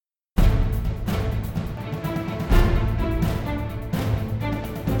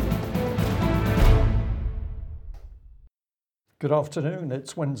Good afternoon.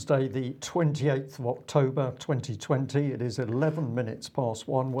 It's Wednesday, the 28th of October 2020. It is 11 minutes past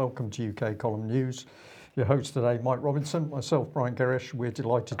 1. Welcome to UK Column News. Your host today, Mike Robinson, myself, Brian Gerrish. We're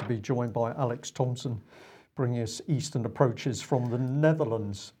delighted to be joined by Alex Thompson, bringing us Eastern approaches from the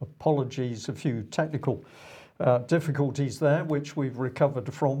Netherlands. Apologies, a few technical difficulties there, which we've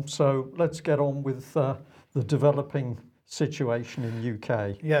recovered from. So let's get on with the developing situation in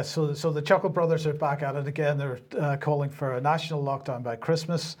UK. Yeah, so the Chuckle Brothers are back at it again. They're calling for a national lockdown by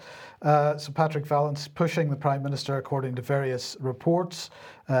Christmas. So Patrick Vallance pushing the Prime Minister, according to various reports.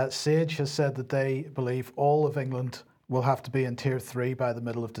 Sage has said that they believe all of England will have to be in Tier 3 by the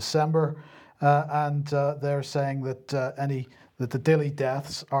middle of December. And they're saying that that the daily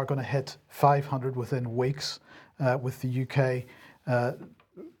deaths are going to hit 500 within weeks, with the UK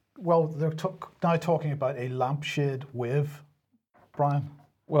well, they're now talking about a lampshade wave, Brian.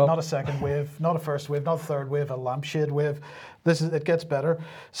 Well, not a second wave, not a first wave, not a third wave, a lampshade wave. It gets better.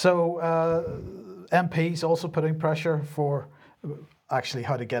 So MPs also putting pressure for actually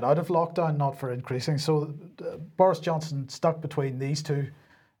how to get out of lockdown, not for increasing. So Boris Johnson stuck between these two,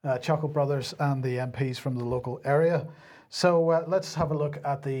 Chuckle Brothers and the MPs from the local area. So let's have a look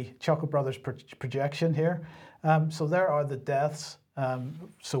at the Chuckle Brothers projection here. So there are the deaths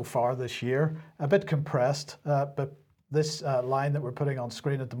so far this year, a bit compressed, but this line that we're putting on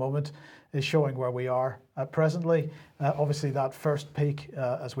screen at the moment is showing where we are presently. Obviously that first peak,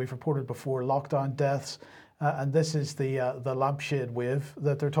 as we've reported before, lockdown deaths, and this is the lampshade wave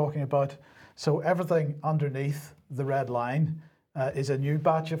that they're talking about. So everything underneath the red line is a new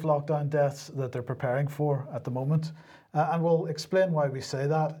batch of lockdown deaths that they're preparing for at the moment. And we'll explain why we say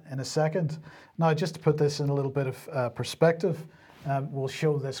that in a second. Now, just to put this in a little bit of perspective, we'll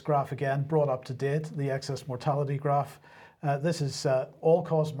show this graph again, brought up to date, the excess mortality graph. This is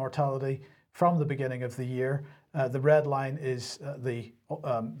all-cause mortality from the beginning of the year. The red line is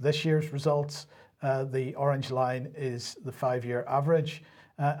this year's results. The orange line is the 5-year average.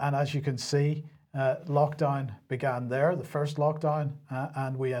 And as you can see, lockdown began there, the first lockdown,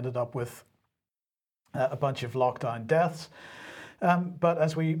 and we ended up with a bunch of lockdown deaths. But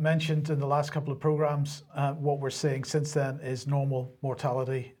as we mentioned in the last couple of programs, what we're seeing since then is normal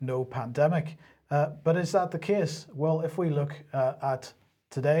mortality, no pandemic. But is that the case? Well, if we look at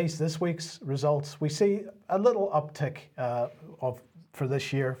this week's results, we see a little uptick for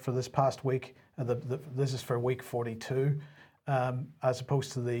this year, for this past week. This is for week 42, as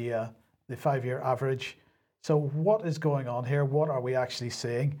opposed to the 5-year average. So what is going on here? What are we actually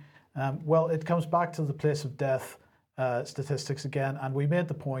seeing? Well, it comes back to the place of death statistics again, and we made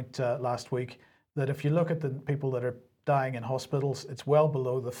the point last week that if you look at the people that are dying in hospitals, it's well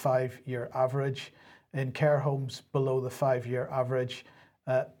below the 5-year average. In care homes, below the 5-year average,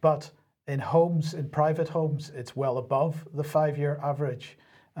 but in homes, in private homes, it's well above the 5-year average,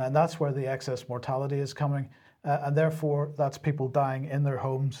 and that's where the excess mortality is coming, and therefore that's people dying in their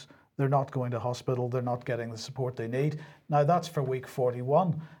homes. They're not going to hospital, they're not getting the support they need. Now that's for week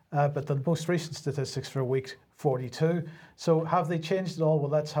 41, but the most recent statistics for week 42. So have they changed at all?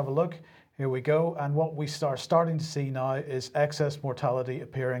 Well, let's have a look. Here we go. And what we are starting to see now is excess mortality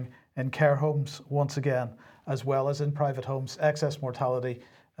appearing in care homes once again, as well as in private homes. Excess mortality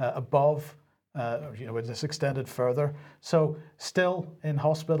above, it's extended further. So still in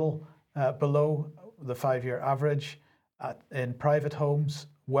hospital, below the 5-year average. In private homes,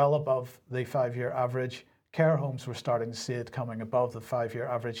 well above the 5-year average. Care homes, we're starting to see it coming above the 5-year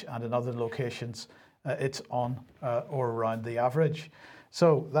average, and in other locations, it's on or around the average.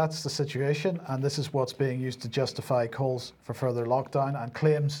 So that's the situation, and this is what's being used to justify calls for further lockdown and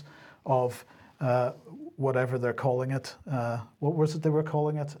claims of whatever they're calling it. What was it they were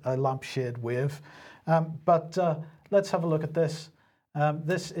calling it? A lampshade wave. But let's have a look at this.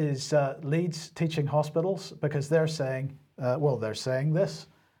 This is Leeds Teaching Hospitals, because they're saying, they're saying this.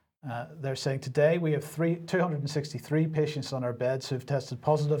 They're saying today we have 263 patients on our beds who've tested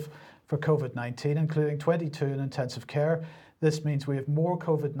positive for COVID-19, including 22 in intensive care. This means we have more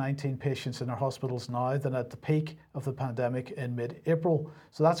COVID-19 patients in our hospitals now than at the peak of the pandemic in mid-April.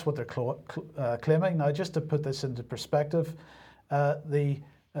 So that's what they're claiming. Now, just to put this into perspective, the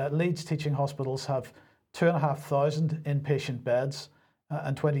Leeds Teaching Hospitals have 2,500 inpatient beds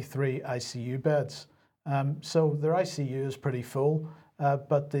and 23 ICU beds. So their ICU is pretty full,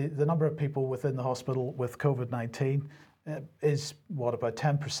 but the number of people within the hospital with COVID-19 is about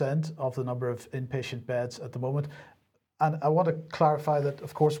 10% of the number of inpatient beds at the moment. And I want to clarify that,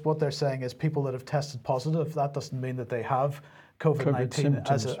 of course, what they're saying is people that have tested positive. That doesn't mean that they have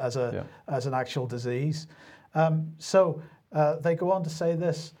COVID-19 as an actual disease. So they go on to say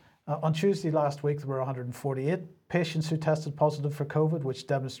this. On Tuesday last week, there were 148 patients who tested positive for COVID, which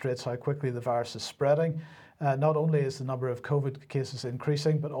demonstrates how quickly the virus is spreading. Not only is the number of COVID cases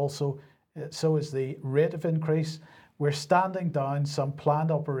increasing, but also so is the rate of increase. We're standing down some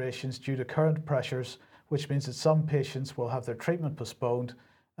planned operations due to current pressures, which means that some patients will have their treatment postponed.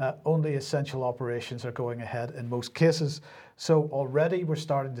 Only essential operations are going ahead in most cases. So already we're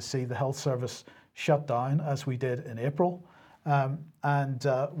starting to see the health service shut down as we did in April.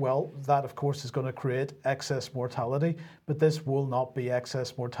 Well, that of course is going to create excess mortality, but this will not be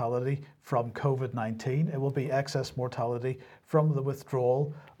excess mortality from COVID-19. It will be excess mortality from the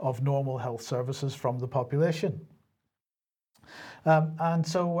withdrawal of normal health services from the population.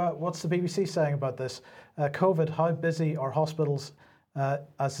 What's the BBC saying about this? COVID, how busy are hospitals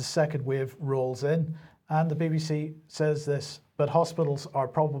as the second wave rolls in? And the BBC says this, but hospitals are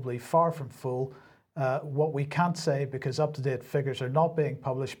probably far from full. What we can't say, because up-to-date figures are not being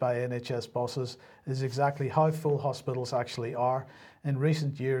published by NHS bosses, is exactly how full hospitals actually are. In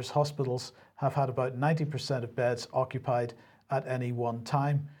recent years, hospitals have had about 90% of beds occupied at any one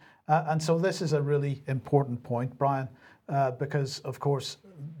time. And so this is a really important point, Brian, because of course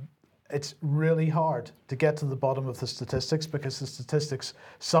it's really hard to get to the bottom of the statistics, because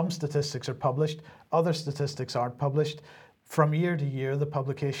some statistics are published, other statistics aren't published. From year to year, the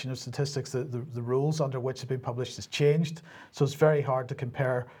publication of statistics, the rules under which have been published has changed. So it's very hard to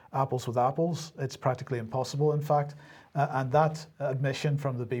compare apples with apples. It's practically impossible, in fact. And that admission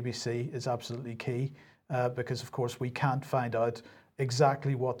from the BBC is absolutely key, because of course we can't find out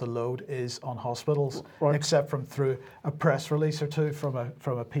exactly what the load is on hospitals, right, except from through a press release or two from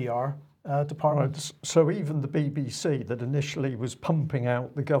a PR department. Right. So even the BBC, that initially was pumping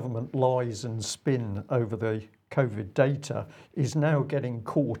out the government lies and spin over the COVID data, is now getting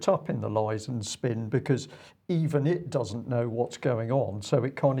caught up in the lies and spin, because even it doesn't know what's going on, so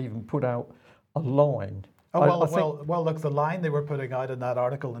it can't even put out a line. Well, look, the line they were putting out in that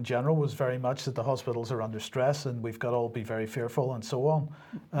article in general was very much that the hospitals are under stress and we've got to all be very fearful and so on.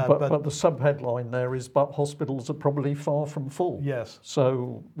 But the sub-headline there is, but hospitals are probably far from full. Yes.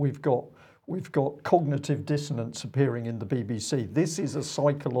 So we've got cognitive dissonance appearing in the BBC. This is a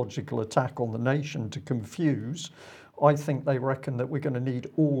psychological attack on the nation to confuse. I think they reckon that we're going to need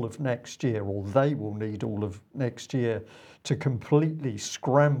all of next year, or they will need all of next year, to completely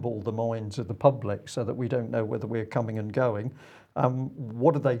scramble the minds of the public so that we don't know whether we're coming and going.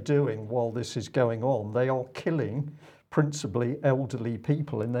 What are they doing while this is going on? They are killing principally elderly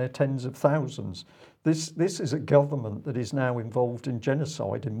people in their tens of thousands. This is a government that is now involved in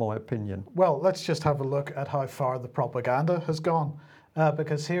genocide, in my opinion. Well, let's just have a look at how far the propaganda has gone.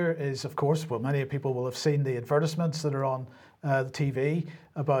 Because here is, of course, well, many people will have seen the advertisements that are on the TV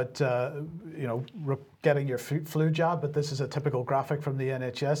about, getting your flu jab, but this is a typical graphic from the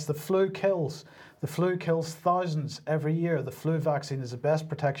NHS. The flu kills. The flu kills thousands every year. The flu vaccine is the best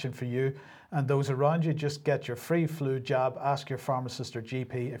protection for you and those around you. Just get your free flu jab. Ask your pharmacist or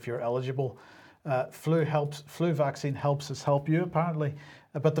GP if you're eligible. Flu vaccine helps us help you, apparently.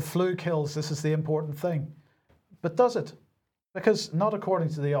 But the flu kills. This is the important thing. But does it? Because not according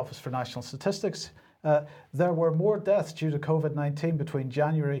to the Office for National Statistics. There were more deaths due to COVID-19 between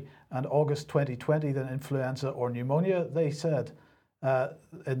January and August 2020 than influenza or pneumonia, they said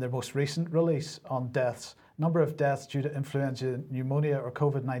in their most recent release on deaths. Number of deaths due to influenza, pneumonia or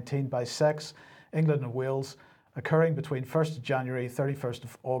COVID-19 by sex, England and Wales, occurring between 1st of January, 31st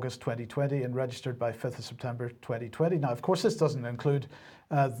of August 2020 and registered by 5th of September 2020. Now, of course, this doesn't include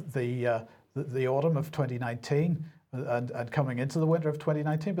the autumn of 2019, and coming into the winter of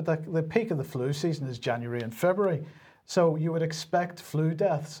 2019, but the peak of the flu season is January and February. So you would expect flu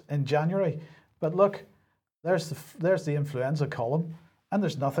deaths in January. But look, there's the influenza column, and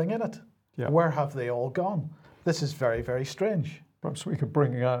there's nothing in it. Yeah. Where have they all gone? This is very, very strange. Perhaps we could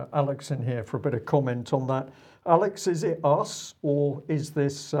bring Alex in here for a bit of comment on that. Alex, is it us, or is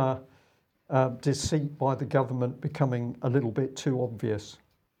this deceit by the government becoming a little bit too obvious?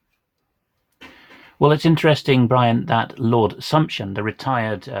 Well, it's interesting, Brian, that Lord Sumption, the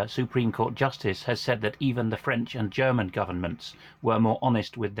retired Supreme Court Justice, has said that even the French and German governments were more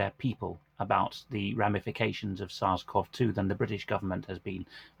honest with their people about the ramifications of SARS-CoV-2 than the British government has been.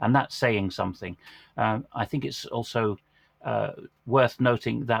 And that's saying something. I think it's also worth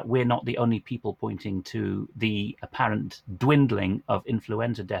noting that we're not the only people pointing to the apparent dwindling of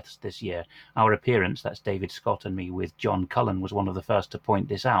influenza deaths this year. Our appearance, that's David Scott and me with John Cullen, was one of the first to point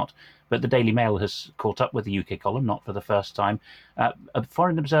this out. But the Daily Mail has caught up with the UK column, not for the first time.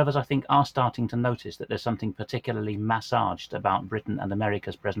 Foreign observers, I think, are starting to notice that there's something particularly massaged about Britain and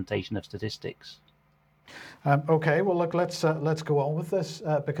America's presentation of statistics. Okay, well, look, let's go on with this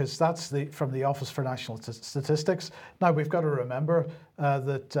because that's from the Office for National Statistics. Now, we've got to remember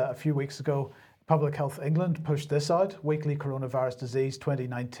that a few weeks ago, Public Health England pushed this out, Weekly Coronavirus Disease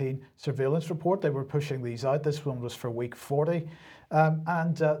 2019 Surveillance Report. They were pushing these out. This one was for week 40.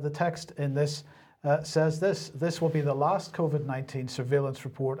 And the text in this says this will be the last COVID-19 surveillance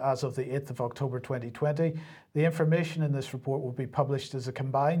report as of the 8th of October 2020. The information in this report will be published as a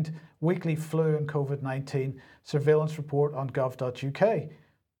combined weekly flu and COVID-19 surveillance report on gov.uk.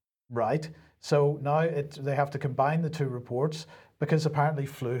 Right, so now they have to combine the two reports because apparently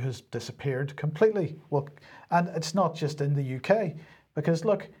flu has disappeared completely. Well, and it's not just in the UK, because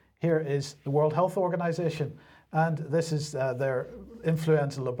look, here is the World Health Organization, and this is their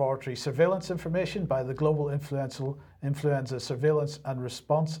influenza laboratory surveillance information by the Global Influenza Surveillance and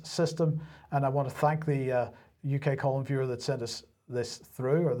Response System. And I want to thank the UK column viewer that sent us this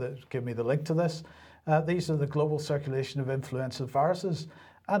through, or that gave me the link to this. These are the global circulation of influenza viruses,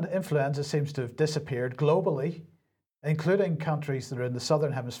 and influenza seems to have disappeared globally, including countries that are in the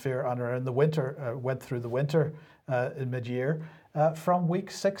southern hemisphere and are in the winter, went through the winter in mid-year, from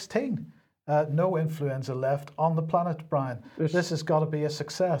week 16. No influenza left on the planet, Brian. This has got to be a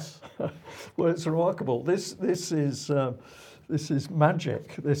success. Well, it's remarkable. This is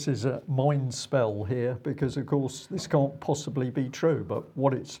magic. This is a mind spell here, because of course this can't possibly be true. But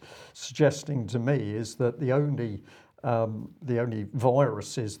what it's suggesting to me is that the only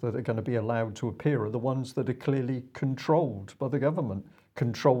viruses that are going to be allowed to appear are the ones that are clearly controlled by the government,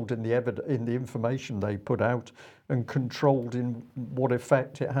 controlled in the information they put out, and controlled in what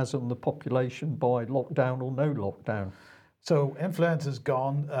effect it has on the population by lockdown or no lockdown. So influenza's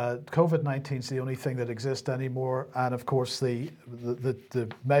gone. COVID-19 is the only thing that exists anymore, and of course the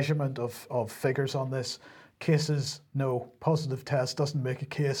measurement of figures on this: cases, no; positive test doesn't make a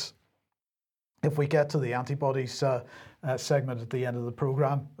case. If we get to the antibodies segment at the end of the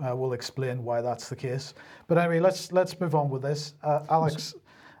programme, we'll explain why that's the case. But anyway, let's move on with this, Alex.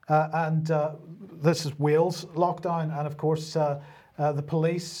 This is Wales lockdown, and of course the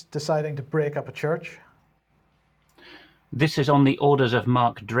police deciding to break up a church. This is on the orders of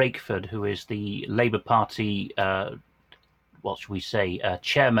Mark Drakeford, who is the Labour Party, what should we say,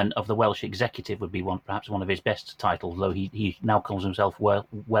 chairman of the Welsh Executive would be perhaps one of his best titles, though he now calls himself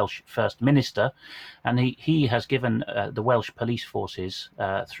Welsh First Minister. And he has given the Welsh police forces,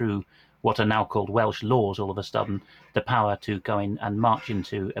 through what are now called Welsh laws all of a sudden, the power to go in and march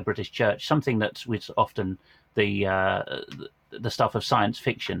into a British church, something that's often the stuff of science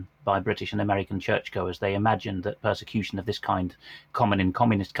fiction by British and American churchgoers. They imagined that persecution of this kind, common in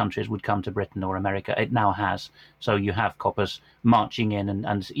communist countries, would come to Britain or America. It now has. So you have coppers marching in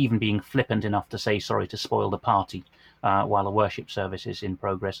and even being flippant enough to say sorry to spoil the party while a worship service is in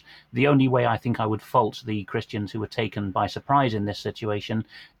progress. The only way I think I would fault the Christians who were taken by surprise in this situation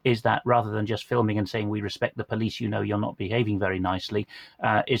is that rather than just filming and saying, we respect the police, you know you're not behaving very nicely,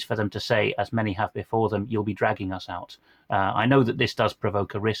 is for them to say, as many have before them, you'll be dragging us out. I know that this does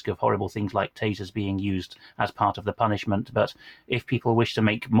provoke a risk of horrible things like tasers being used as part of the punishment, but if people wish to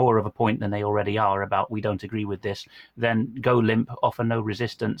make more of a point than they already are about we don't agree with this, then go limp, offer no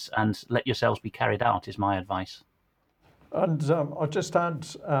resistance, and let yourselves be carried out, is my advice. And I'll just add,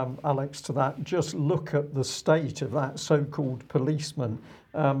 Alex, to that, just look at the state of that so-called policeman.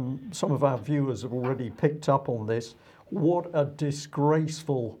 Some of our viewers have already picked up on this. What a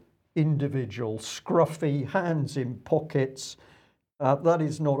disgraceful individual, scruffy, hands in pockets. That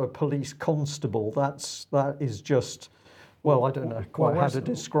is not a police constable. That is just, well, I don't know quite how to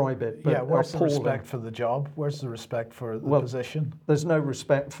describe it. But yeah, where's appalling. the respect for the job? Where's the respect for the position? There's no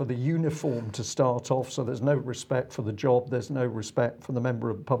respect for the uniform to start off, so there's no respect for the job. There's no respect for the member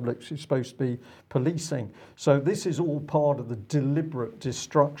of the public who's supposed to be policing. So this is all part of the deliberate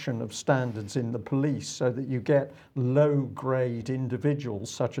destruction of standards in the police, so that you get low-grade individuals,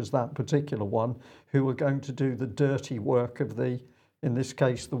 such as that particular one, who are going to do the dirty work of the, in this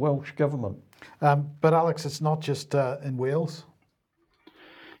case, the Welsh government. But Alex, it's not just in Wales.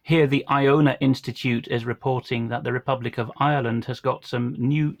 Here, the Iona Institute is reporting that the Republic of Ireland has got some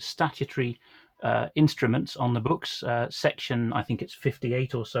new statutory instruments on the books, section, I think it's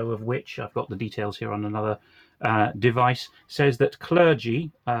 58 or so, of which, I've got the details here on another device, says that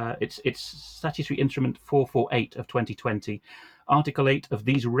clergy, it's statutory instrument 448 of 2020, Article 8 of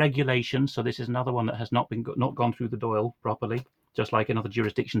these regulations, so this is another one that has not gone through the Doyle properly, just like in other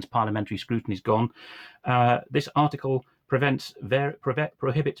jurisdictions, parliamentary scrutiny is gone. This article prohibits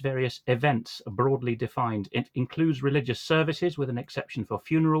various events broadly defined. It includes religious services with an exception for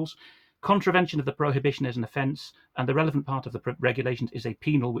funerals. Contravention of the prohibition is an offence And the relevant part of the regulations is a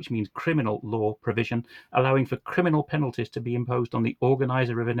penal, which means criminal law provision, allowing for criminal penalties to be imposed on the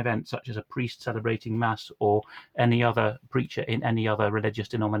organizer of an event, such as a priest celebrating mass or any other preacher in any other religious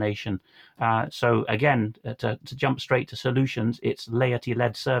denomination. So again, to jump straight to solutions, it's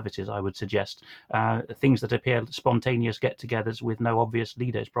laity-led services, I would suggest. Things that appear spontaneous get-togethers with no obvious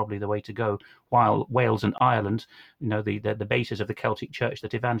leader is probably the way to go. While Wales and Ireland, the basis of the Celtic Church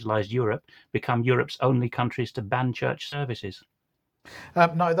that evangelized Europe, become Europe's only countries to ban church services.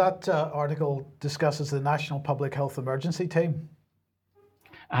 Now, that article discusses the National Public Health Emergency Team.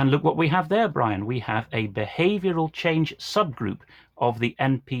 And look what we have there, Brian. We have a behavioural change subgroup of the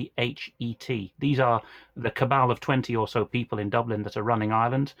NPHET. These are the cabal of 20 or so people in Dublin that are running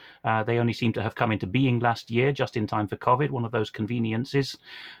Ireland. They only seem to have come into being last year, just in time for COVID, one of those conveniences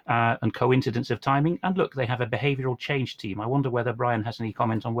and coincidence of timing. And look, they have a behavioural change team. I wonder whether Brian has any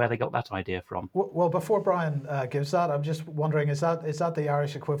comment on where they got that idea from. Well, before Brian gives that, I'm just wondering, is that the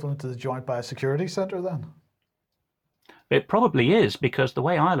Irish equivalent to the Joint Biosecurity Centre then? It probably is, because the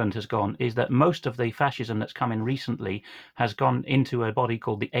way Ireland has gone is that most of the fascism that's come in recently has gone into a body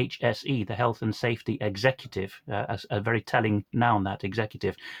called the HSE, the Health and Safety Executive, a very telling noun, that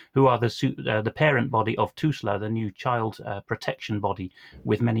executive, who are the parent body of TUSLA, the new child protection body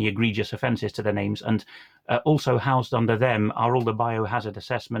with many egregious offences to their names. And also housed under them are all the biohazard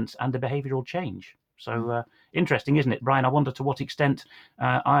assessments and the behavioural change. So interesting, isn't it, Brian? I wonder to what extent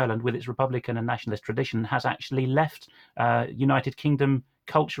Ireland, with its Republican and nationalist tradition, has actually left United Kingdom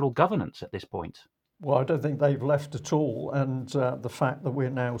cultural governance at this point. Well, I don't think they've left at all. And the fact that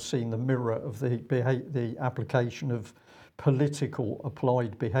we're now seeing the mirror of the application of political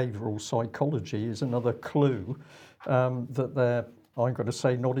applied behavioural psychology is another clue that they're, I'm going to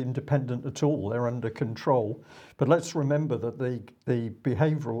say, not independent at all. They're under control. But let's remember that the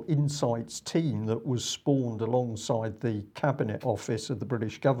Behavioural Insights team that was spawned alongside the Cabinet Office of the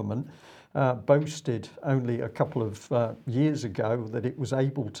British government boasted only a couple of years ago that it was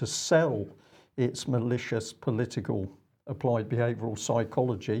able to sell its malicious political applied behavioural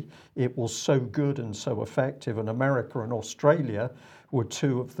psychology. It was so good and so effective, and America and Australia were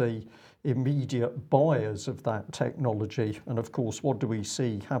two of the immediate buyers of that technology. And of course, what do we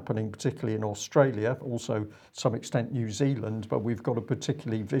see happening, particularly in Australia, also to some extent New Zealand, but we've got a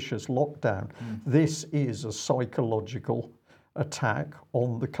particularly vicious lockdown. This is a psychological attack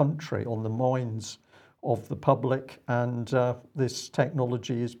on the country, on the minds of the public, and this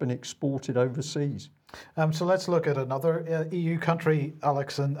technology has been exported overseas. So let's look at another EU country,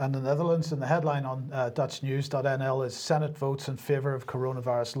 Alex, and the Netherlands. And the headline on DutchNews.nl is Senate votes in favour of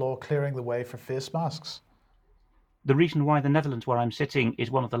coronavirus law clearing the way for face masks. The reason why the Netherlands, where I'm sitting,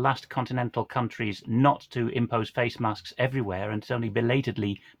 is one of the last continental countries not to impose face masks everywhere, and it's only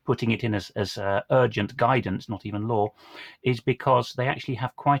belatedly putting it in as urgent guidance, not even law, is because they actually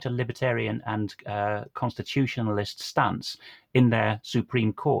have quite a libertarian and constitutionalist stance in their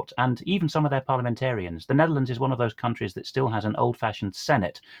Supreme Court, and even some of their parliamentarians. The Netherlands is one of those countries that still has an old-fashioned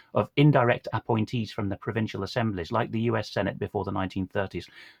Senate of indirect appointees from the provincial assemblies, like the US Senate before the 1930s.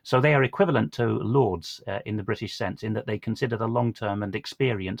 So they are equivalent to Lords in the British sense, in that they consider the long-term and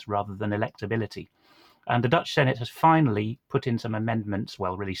experience rather than electability. And the Dutch Senate has finally put in some amendments,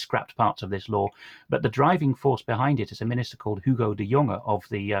 well, really scrapped parts of this law, but the driving force behind it is a minister called Hugo de Jonge of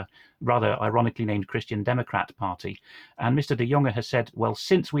the rather ironically named Christian Democrat Party. And Mr. de Jonge has said, well,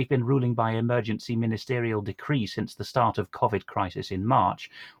 since we've been ruling by emergency ministerial decree since the start of COVID crisis in March,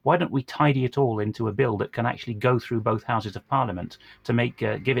 why don't we tidy it all into a bill that can actually go through both houses of Parliament to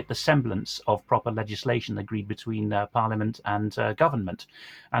give it the semblance of proper legislation agreed between Parliament and government.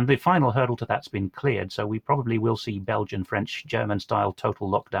 And the final hurdle to that's been cleared, so we probably will see Belgian, French, German-style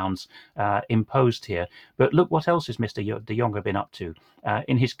total lockdowns imposed here. But look what else has Mr. de Jonge been up to.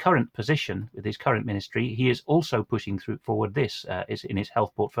 In his current position, with his current ministry, he is also pushing forward this, is in his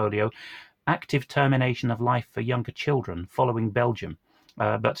health portfolio, active termination of life for younger children following Belgium.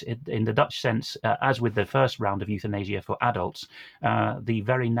 But in the Dutch sense, as with the first round of euthanasia for adults, the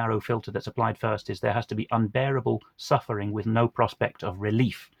very narrow filter that's applied first is there has to be unbearable suffering with no prospect of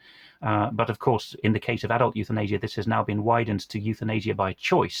relief. But of course, in the case of adult euthanasia, this has now been widened to euthanasia by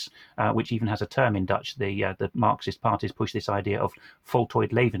choice, which even has a term in Dutch. The Marxist parties push this idea of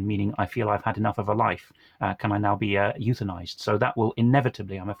voltooid leven, meaning I feel I've had enough of a life. Can I now be euthanized? So that will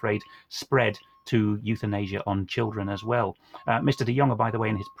inevitably, I'm afraid, spread to euthanasia on children as well. Mr. de Jonge, by the way,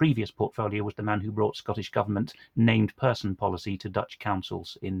 in his previous portfolio was the man who brought Scottish Government named person policy to Dutch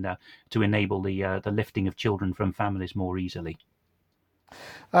councils to enable the lifting of children from families more easily.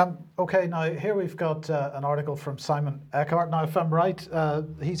 Okay, now here we've got an article from Simon Eckhart. Now, if I'm right,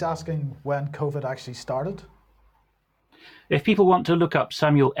 he's asking when COVID actually started. If people want to look up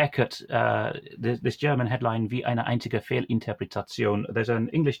Samuel Eckert, this German headline, Wie eine einzige Fehlinterpretation, there's an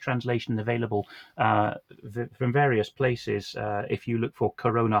English translation available from various places. If you look for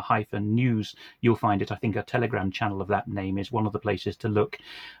Corona-news, you'll find it. I think a Telegram channel of that name is one of the places to look.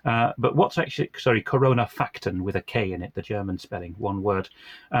 But what's actually, Corona-Fakten with a K in it, the German spelling, one word.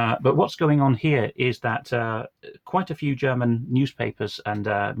 But what's going on here is that quite a few German newspapers and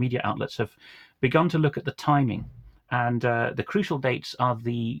media outlets have begun to look at the timing. And the crucial dates are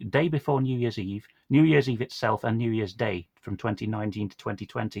the day before New Year's Eve itself, and New Year's Day from 2019 to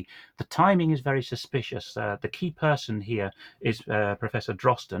 2020. The timing is very suspicious. The key person here is Professor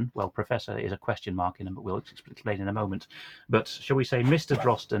Drosten. Well, professor is a question mark, but we'll explain in a moment. But shall we say Mr.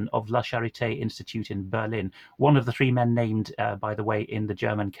 Drosten of La Charité Institute in Berlin, one of the three men named, by the way, in the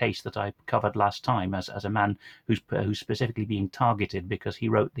German case that I covered last time as a man who's specifically being targeted because he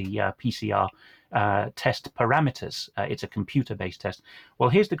wrote the PCR test parameters. It's a computer-based test. Well,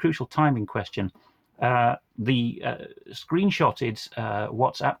 here's the crucial timing question. The screenshotted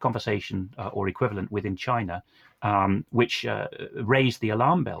WhatsApp conversation or equivalent within China, which raised the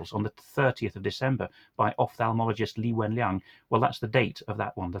alarm bells on the 30th of December by ophthalmologist Li Wenliang. Well, that's the date of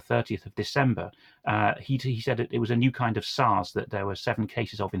that one, the 30th of December. He said it was a new kind of SARS that there were 7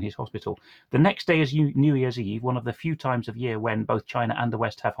 cases of in his hospital. The next day is New Year's Eve, one of the few times of year when both China and the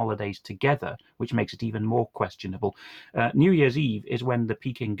West have holidays together, which makes it even more questionable. New Year's Eve is when the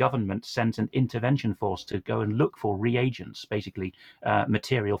Peking government sent an intervention force to go and look for reagents, basically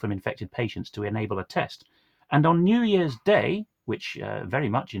material from infected patients to enable a test. And on New Year's Day, which very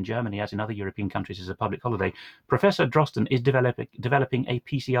much in Germany, as in other European countries, is a public holiday, Professor Drosten is developing a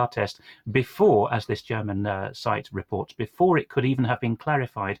PCR test before, as this German site reports, before it could even have been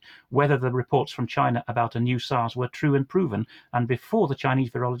clarified whether the reports from China about a new SARS were true and proven, and before the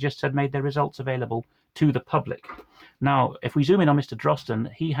Chinese virologists had made their results available to the public. Now, if we zoom in on Mr.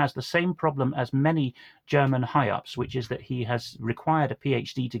 Drosten, he has the same problem as many German high-ups, which is that he has required a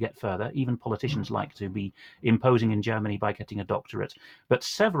PhD to get further. Even politicians like to be imposing in Germany by getting a doctorate. But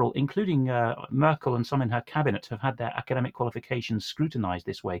several, including Merkel and some in her cabinet, have had their academic qualifications scrutinized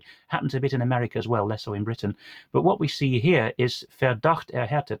this way. Happens a bit in America as well, less so in Britain. But what we see here is Verdacht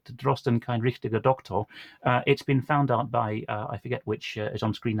erhärtet, Drosten kein richtiger Doktor. It's been found out by, I forget which is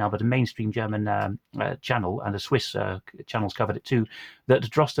on screen now, but a mainstream German channel, and the Swiss channels covered it too, that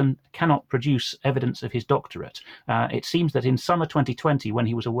Drosten cannot produce evidence of his doctorate. It seems that in summer 2020, when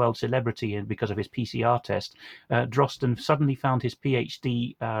he was a world celebrity because of his PCR test, Drosten suddenly found his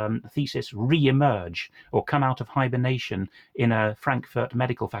PhD thesis re-emerge or come out of hibernation in a Frankfurt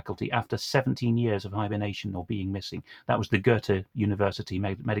medical faculty after 17 years of hibernation or being missing. That was the Goethe University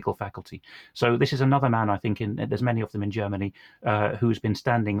medical faculty. So this is another man, I think, there's many of them in Germany, who's been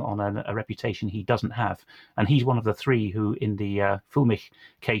standing on a reputation he doesn't have. And he's one of the 3 who, in the Fulmich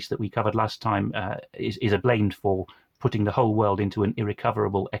case that we covered last time, is blamed for putting the whole world into an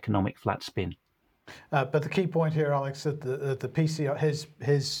irrecoverable economic flat spin. But the key point here, Alex, that the PCR, his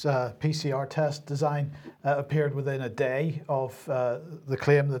PCR test design appeared within a day of the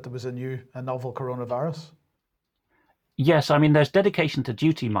claim that there was a novel coronavirus. Yes, I mean, there's dedication to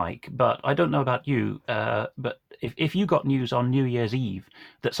duty, Mike, but I don't know about you, but if you got news on New Year's Eve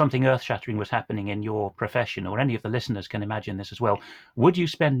that something earth-shattering was happening in your profession, or any of the listeners can imagine this as well, would you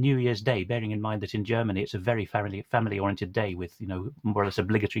spend New Year's Day, bearing in mind that in Germany it's a very family-oriented day with, more or less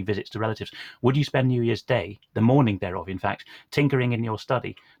obligatory visits to relatives, would you spend New Year's Day, the morning thereof, in fact, tinkering in your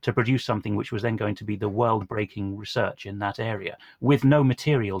study to produce something which was then going to be the world-breaking research in that area, with no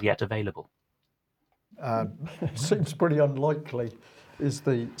material yet available? Seems pretty unlikely is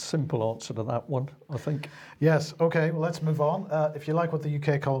the simple answer to that one, I think. Yes, okay, well, let's move on. If you like what the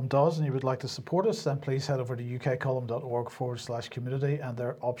UK Column does and you would like to support us, then please head over to ukcolumn.org/community, and there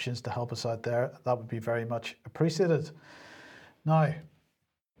are options to help us out there. That would be very much appreciated. Now,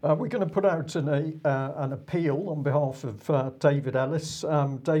 we're going to put out an appeal on behalf of David Ellis.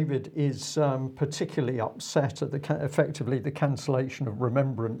 David is particularly upset at effectively the cancellation of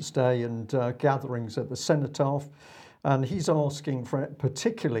Remembrance Day and gatherings at the Cenotaph. And he's asking for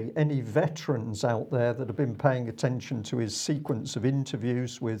particularly any veterans out there that have been paying attention to his sequence of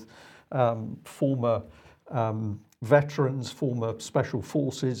interviews with former veterans, former special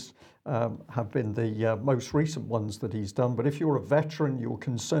forces, have been the most recent ones that he's done. But if you're a veteran, you're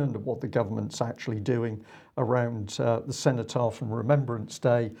concerned of what the government's actually doing around the Cenotaph and Remembrance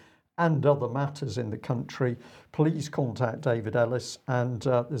Day and other matters in the country, please contact David Ellis. And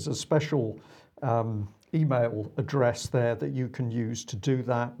there's a special email address there that you can use to do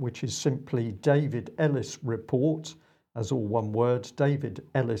that, which is simply David Ellis Report, as all one word, David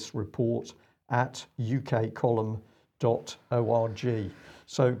Ellis Report @ukcolumn.org.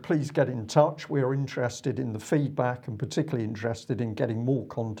 So please get in touch. We're interested in the feedback and particularly interested in getting more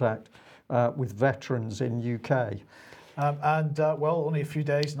contact with veterans in UK. Well, only a few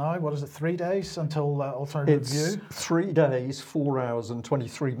days now. What is it, 3 days until Alternative It's View? 3 days, 4 hours and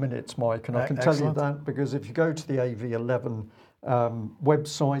 23 minutes, Mike. And I can tell you that because if you go to the AV11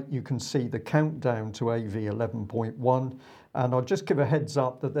 website, you can see the countdown to AV 11.1. And I'll just give a heads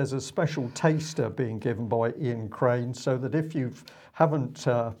up that there's a special taster being given by Ian Crane, so that if you haven't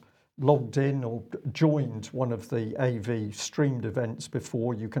logged in or joined one of the AV streamed events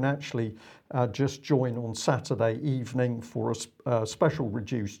before, you can actually just join on Saturday evening for a special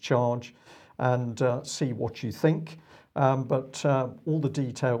reduced charge and see what you think. But all the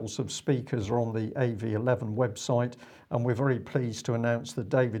details of speakers are on the AV11 website, and we're very pleased to announce that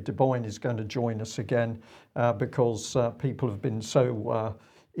David Devine is going to join us again because people have been so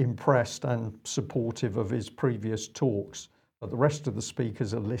impressed and supportive of his previous talks. But the rest of the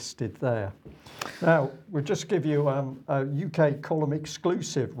speakers are listed there. Now, we'll just give you a UK column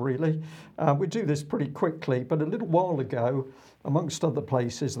exclusive, really. We do this pretty quickly, but a little while ago, amongst other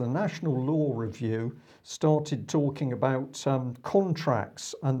places, the National Law Review started talking about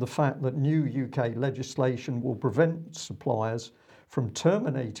contracts and the fact that new UK legislation will prevent suppliers from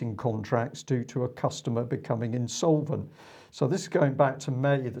terminating contracts due to a customer becoming insolvent. So this is going back to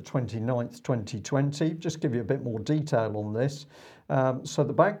May the 29th, 2020. Just give you a bit more detail on this. So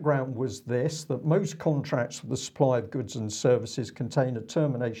the background was this, that most contracts for the supply of goods and services contain a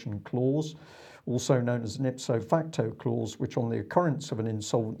termination clause, also known as an ipso facto clause, which on the occurrence of an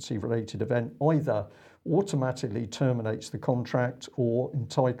insolvency-related event either automatically terminates the contract or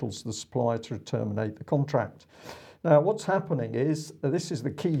entitles the supplier to terminate the contract. Now, what's happening is, this is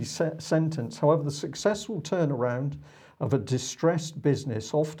the key sentence, however, the successful turnaround of a distressed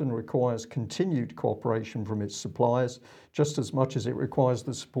business often requires continued cooperation from its suppliers, just as much as it requires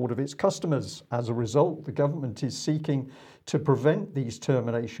the support of its customers. As a result, the government is seeking to prevent these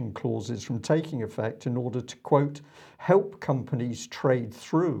termination clauses from taking effect in order to, quote, help companies trade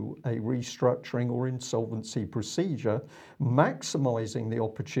through a restructuring or insolvency procedure, maximising the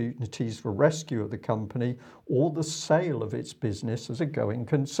opportunities for rescue of the company or the sale of its business as a going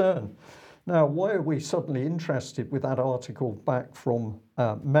concern. Now, why are we suddenly interested with that article back from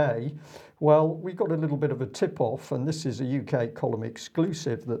May? Well, we got a little bit of a tip-off, and this is a UK column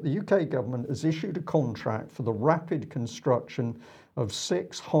exclusive, that the UK government has issued a contract for the rapid construction of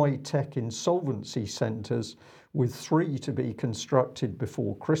 6 high-tech insolvency centres, with 3 to be constructed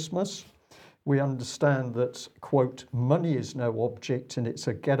before Christmas. We understand that, quote, money is no object and it's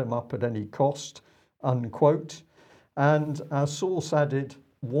a get 'em up at any cost, unquote. And our source added,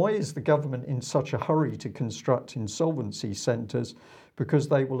 why is the government in such a hurry to construct insolvency centres? Because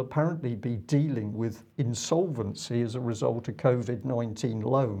they will apparently be dealing with insolvency as a result of COVID-19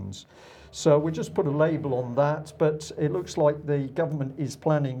 loans. So we just put a label on that, but it looks like the government is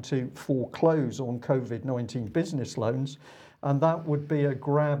planning to foreclose on COVID-19 business loans, and that would be a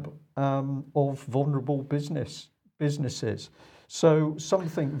grab of vulnerable businesses. So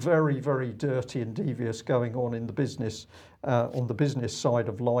something very, very dirty and devious going on in the business, on the business side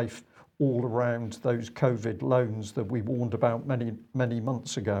of life, all around those COVID loans that we warned about many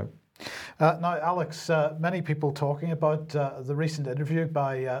months ago. Now, Alex, many people talking about the recent interview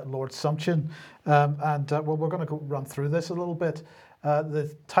by Lord Sumption, well, we're going to run through this a little bit.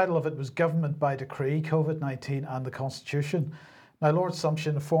 The title of it was Government by Decree, COVID-19 and the Constitution. Now, Lord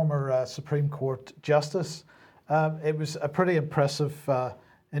Sumption, a former Supreme Court Justice, it was a pretty impressive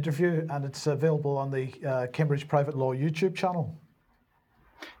interview, and it's available on the Cambridge Private Law YouTube channel.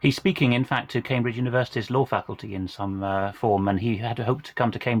 He's speaking, in fact, to Cambridge University's law faculty in some form, and he had hoped to come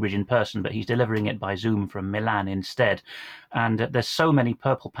to Cambridge in person, but he's delivering it by Zoom from Milan instead. And there's so many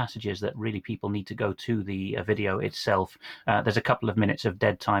purple passages that really people need to go to the video itself. There's a couple of minutes of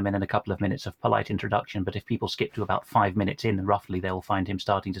dead time and then a couple of minutes of polite introduction, but if people skip to about 5 minutes in, roughly, they'll find him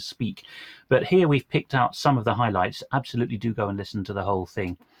starting to speak. But here we've picked out some of the highlights. Absolutely do go and listen to the whole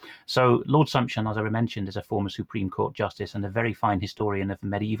thing. So Lord Sumption, as I mentioned, is a former Supreme Court Justice and a very fine historian of the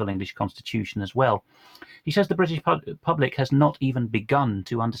medieval English Constitution as well. He says the British public has not even begun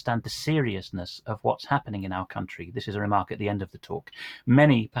to understand the seriousness of what's happening in our country. This is a remark at the end of the talk.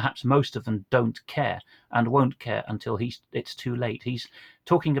 Many, perhaps most of them, don't care and won't care until it's too late. He's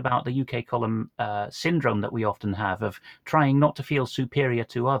talking about the UK column syndrome that we often have of trying not to feel superior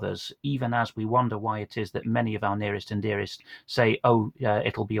to others, even as we wonder why it is that many of our nearest and dearest say, oh,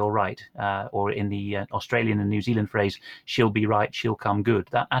 it'll be all right, or in the Australian and New Zealand phrase, she'll be right, she'll come good.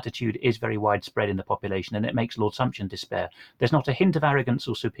 That attitude is very widespread in the population, and it makes Lord Sumption despair. There's not a hint of arrogance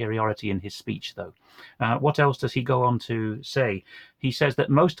or superiority in his speech, though. What else does he go on to say? He says that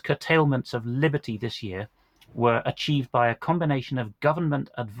most curtailments of liberty this year were achieved by a combination of government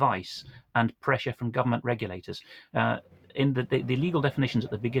advice and pressure from government regulators. In the legal definitions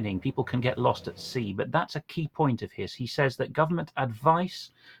at the beginning, people can get lost at sea, but that's a key point of his. He says that government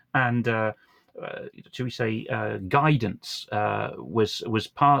advice and should we say guidance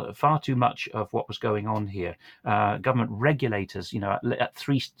was far too much of what was going on here. Government regulators, at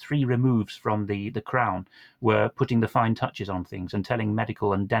three removes from the Crown, were putting the fine touches on things and telling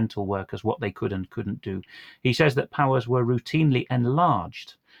medical and dental workers what they could and couldn't do. He says that powers were routinely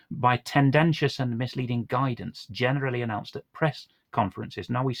enlarged by tendentious and misleading guidance generally announced at press conferences.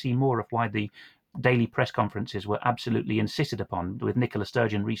 Now we see more of why the daily press conferences were absolutely insisted upon, with Nicola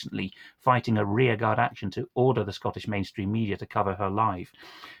Sturgeon recently fighting a rearguard action to order the Scottish mainstream media to cover her live.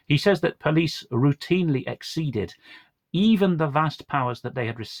 He says that police routinely exceeded even the vast powers that they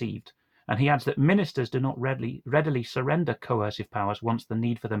had received, and he adds that ministers do not readily surrender coercive powers once the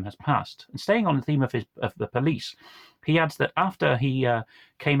need for them has passed. And staying on the theme of the police, he adds that after he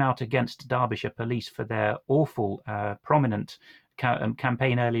came out against Derbyshire Police for their awful, prominent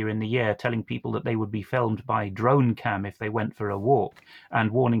campaign earlier in the year, telling people that they would be filmed by drone cam if they went for a walk, and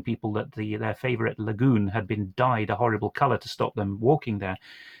warning people that their favourite lagoon had been dyed a horrible colour to stop them walking there.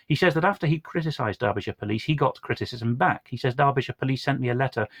 He says that after he criticised Derbyshire Police, he got criticism back. He says Derbyshire Police sent me a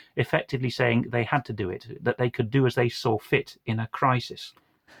letter effectively saying they had to do it, that they could do as they saw fit in a crisis.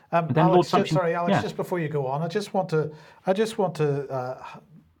 Alex, Alex, just before you go on, I just want to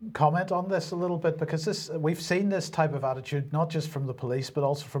comment on this a little bit, because we've seen this type of attitude not just from the police but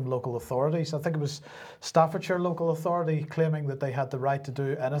also from local authorities. I think it was Staffordshire local authority claiming that they had the right to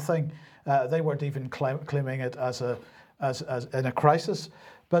do anything. They weren't even claiming it as in a crisis.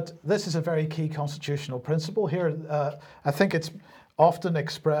 But this is a very key constitutional principle here. I think it's often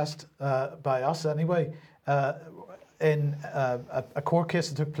expressed by us anyway. In a court case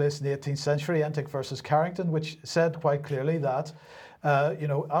that took place in the 18th century, Entick versus Carrington, which said quite clearly that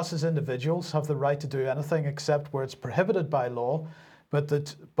us as individuals have the right to do anything except where it's prohibited by law, but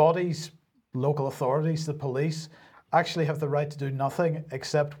that bodies, local authorities, the police, actually have the right to do nothing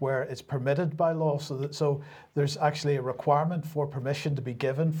except where it's permitted by law. So there's actually a requirement for permission to be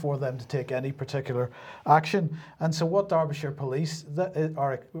given for them to take any particular action. And so what Derbyshire Police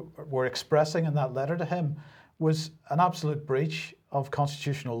were expressing in that letter to him was an absolute breach of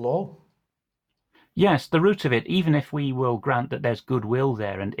constitutional law. Yes, the root of it, even if we will grant that there's goodwill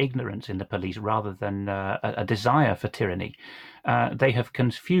there and ignorance in the police rather than a desire for tyranny, they have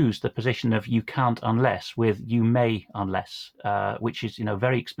confused the position of you can't unless with you may unless, which is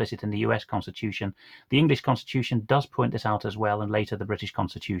very explicit in the US Constitution. The English Constitution does point this out as well, and later the British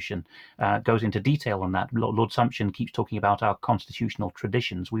Constitution goes into detail on that. Lord Sumption keeps talking about our constitutional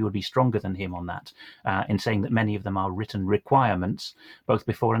traditions. We would be stronger than him on that, in saying that many of them are written requirements, both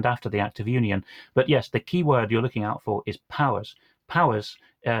before and after the Act of Union. But yes, the key word you're looking out for is powers. Powers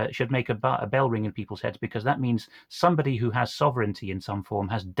should make a bell ring in people's heads, because that means somebody who has sovereignty in some form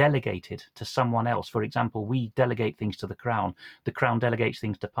has delegated to someone else. For example, we delegate things to the Crown delegates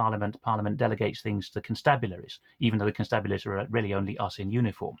things to Parliament delegates things to constabularies, even though the constabularies are really only us in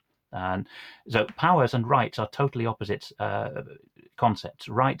uniform. And so powers and rights are totally opposite concepts.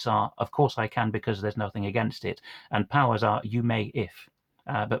 Rights are, of course I can because there's nothing against it, and powers are you may if.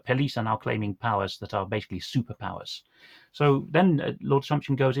 But police are now claiming powers that are basically superpowers. So then Lord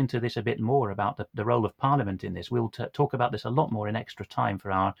Sumption goes into this a bit more about the role of Parliament in this. We'll talk about this a lot more in extra time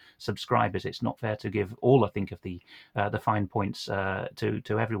for our subscribers. It's not fair to give all, I think, of the fine points to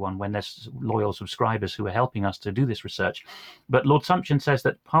everyone when there's loyal subscribers who are helping us to do this research. But Lord Sumption says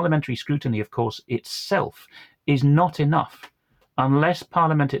that parliamentary scrutiny, of course, itself is not enough unless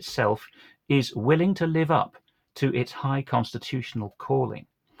Parliament itself is willing to live up to its high constitutional calling.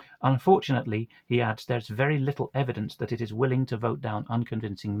 Unfortunately, he adds, there's very little evidence that it is willing to vote down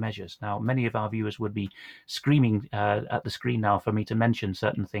unconvincing measures. Now, many of our viewers would be screaming at the screen now for me to mention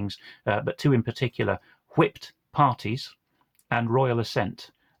certain things, but two in particular: whipped parties and royal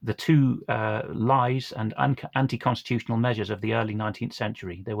assent. the two lies and anti-constitutional measures of the early 19th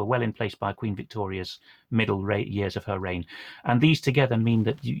century. They were well in place by Queen Victoria's middle years of her reign. And these together mean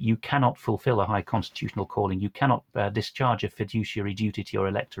that you cannot fulfill a high constitutional calling. You cannot discharge a fiduciary duty to your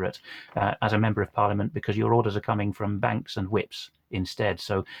electorate as a member of parliament, because your orders are coming from banks and whips instead.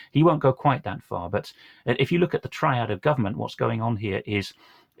 So he won't go quite that far. But if you look at the triad of government, what's going on here is,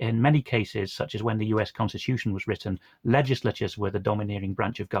 in many cases, such as when the US Constitution was written, legislatures were the domineering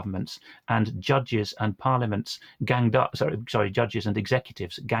branch of governments, and judges and parliaments ganged up, judges and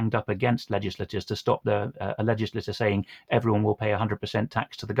executives ganged up against legislatures to stop a legislator saying everyone will pay 100%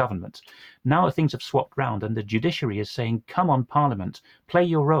 tax to the government. Now things have swapped round, and the judiciary is saying, come on, Parliament, play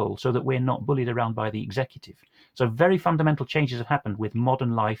your role so that we're not bullied around by the executive. So very fundamental changes have happened with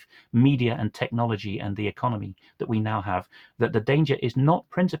modern life, media and technology and the economy that we now have, that the danger is not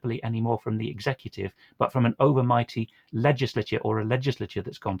principally anymore from the executive, but from an overmighty legislature, or a legislature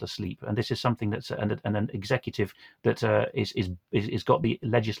that's gone to sleep. And this is something that's an executive that is got the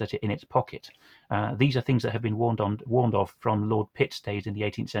legislature in its pocket. These are things that have been warned of from Lord Pitt's days in the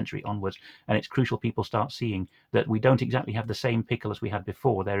 18th century onwards, and it's crucial people start seeing that we don't exactly have the same pickle as we had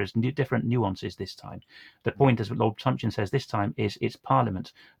before. There is different nuances this time. The point, as Lord Sumption says this time, is it's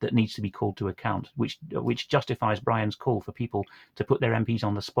Parliament that needs to be called to account, which justifies Brian's call for people to put their MPs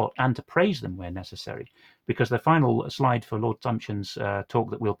on the spot and to praise them where necessary. Because the final slide for Lord Sumption's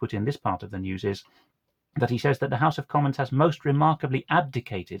talk that we'll put in this part of the news is that he says that the House of Commons has most remarkably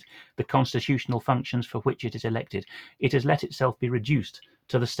abdicated the constitutional functions for which it is elected. It has let itself be reduced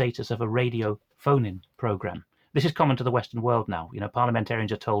to the status of a radio phone-in programme. This is common to the Western world now. You know,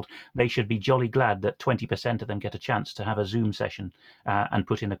 parliamentarians are told they should be jolly glad that 20% of them get a chance to have a Zoom session and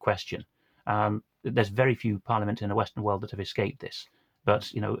put in a question. There's very few parliaments in the Western world that have escaped this.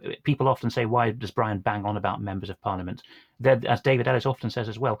 But, you know, people often say, why does Brian bang on about members of parliament? As David Ellis often says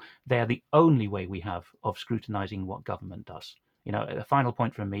as well, they are the only way we have of scrutinising what government does. You know, a final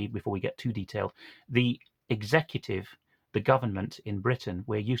point from me before we get too detailed. The executive, the government in Britain,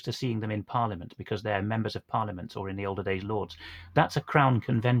 we're used to seeing them in parliament because they're members of parliament, or in the older days, lords. That's a crown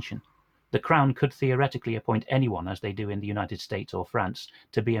convention. The Crown could theoretically appoint anyone, as they do in the United States or France,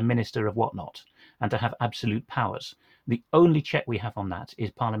 to be a minister of whatnot and to have absolute powers. The only check we have on that is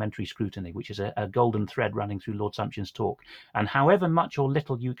parliamentary scrutiny, which is a golden thread running through Lord Sumption's talk. And however much or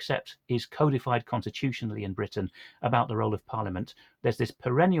little you accept is codified constitutionally in Britain about the role of Parliament, there's this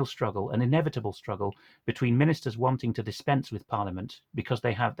perennial struggle, an inevitable struggle, between ministers wanting to dispense with Parliament because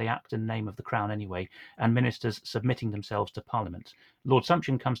they act in the name of the Crown anyway, and ministers submitting themselves to Parliament. Lord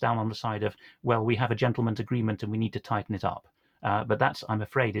Sumption comes down on the side of, well, we have a gentleman's agreement and we need to tighten it up. But that's, I'm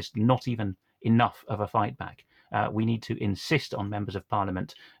afraid, is not even enough of a fight back. We need to insist on members of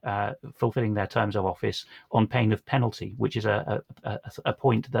Parliament fulfilling their terms of office on pain of penalty, which is a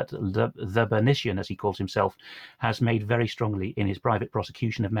point that the Bernician, as he calls himself, has made very strongly in his private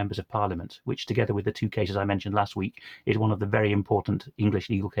prosecution of members of Parliament, which, together with the two cases I mentioned last week, is one of the very important English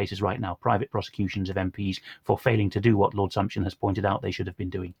legal cases right now, private prosecutions of MPs for failing to do what Lord Sumption has pointed out they should have been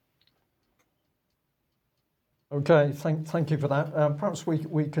doing. Okay, thank you for that. Perhaps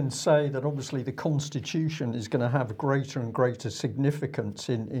we can say that obviously the Constitution is going to have greater and greater significance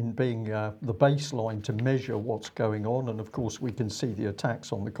in being the baseline to measure what's going on. And of course, we can see the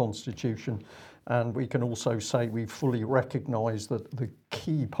attacks on the Constitution. And we can also say we fully recognise that the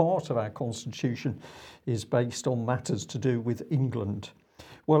key part of our Constitution is based on matters to do with England.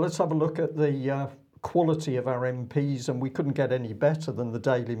 Well, let's have a look at the quality of our MPs, and we couldn't get any better than the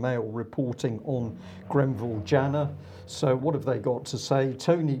Daily Mail reporting on Grenville Janner. So what have they got to say?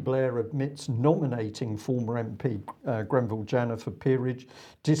 Tony Blair admits nominating former MP Grenville Janner for peerage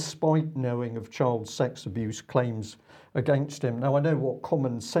despite knowing of child sex abuse claims against him. Now, I know what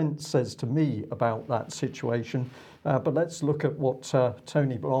common sense says to me about that situation, but let's look at what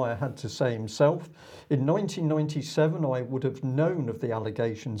Tony Blair had to say himself. In 1997, I would have known of the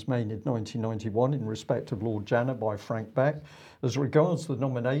allegations made in 1991 in respect of Lord Janner by Frank Beck. As regards the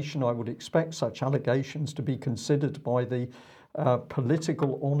nomination, I would expect such allegations to be considered by the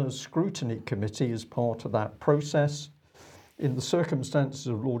Political Honours Scrutiny Committee as part of that process. In the circumstances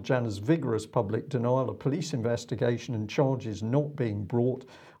of Lord Janner's vigorous public denial, a police investigation and charges not being brought,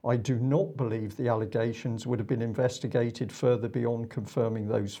 I do not believe the allegations would have been investigated further beyond confirming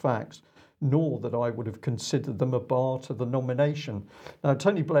those facts. nor that I would have considered them a bar to the nomination. Now,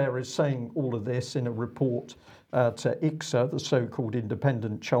 Tony Blair is saying all of this in a report to ICSA, the so-called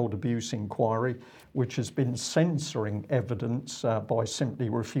Independent Child Abuse Inquiry, which has been censoring evidence by simply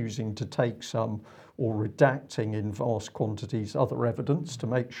refusing to take some or redacting in vast quantities other evidence to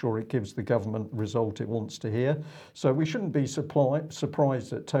make sure it gives the government result it wants to hear. So we shouldn't be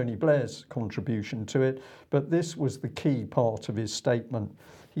surprised at Tony Blair's contribution to it, but this was the key part of his statement.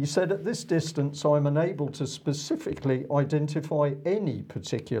 He said, "At this distance, I'm unable to specifically identify any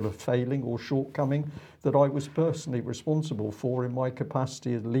particular failing or shortcoming that I was personally responsible for in my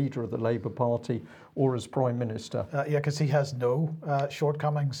capacity as leader of the Labour Party or as Prime Minister." Yeah, because he has no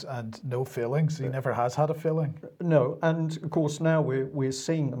shortcomings and no failings. He never has had a failing. No, and of course now we're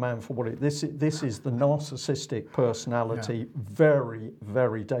seeing the man for what it is. This is the narcissistic personality, very,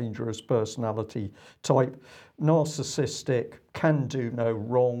 very dangerous personality type. Narcissistic, can do no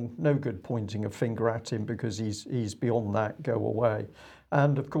wrong, no good pointing a finger at him because he's beyond that, go away.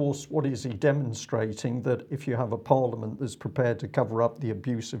 And of course, what is he demonstrating? That if you have a parliament that's prepared to cover up the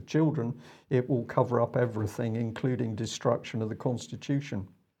abuse of children, it will cover up everything, including destruction of the Constitution.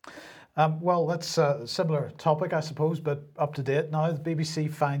 Well, that's a similar topic, I suppose, but up to date now. The BBC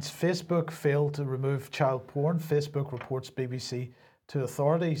finds Facebook failed to remove child porn. Facebook reports BBC to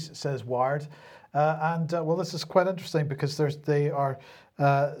authorities, says Wired. Well, this is quite interesting because they are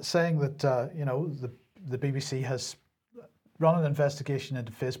saying that the BBC has run an investigation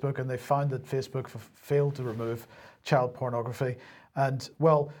into Facebook, and they found that Facebook failed to remove child pornography. And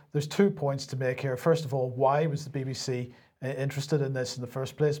well, there's 2 points to make here. First of all, why was the BBC interested in this in the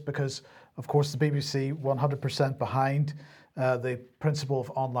first place? Because, of course, the BBC 100% behind the principle of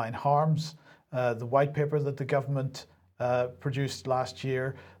online harms, the white paper that the government produced last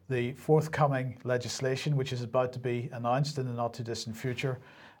year, the forthcoming legislation, which is about to be announced in the not too distant future,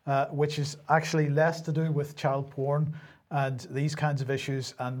 which is actually less to do with child porn and these kinds of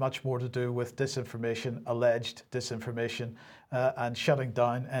issues and much more to do with disinformation, alleged disinformation, and shutting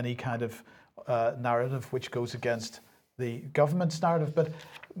down any kind of narrative which goes against the government's narrative. But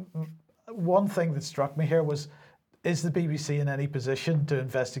one thing that struck me here was, is the BBC in any position to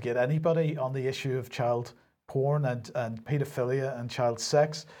investigate anybody on the issue of child porn and paedophilia and child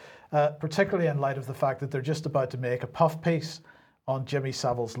sex, particularly in light of the fact that they're just about to make a puff piece on Jimmy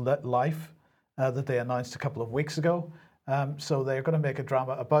Savile's life that they announced a couple of weeks ago. So they're going to make a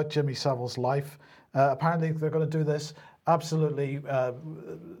drama about Jimmy Savile's life. Apparently they're going to do this absolutely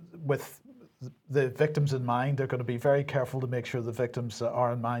with the victims in mind. They're going to be very careful to make sure the victims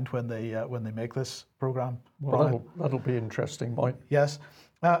are in mind when they make this programme. Well, that'll be interesting, Mike. Yes.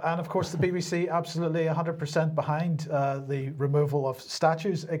 And of course, the BBC absolutely 100% behind the removal of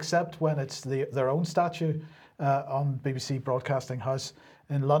statues, except when it's their own statue on BBC Broadcasting House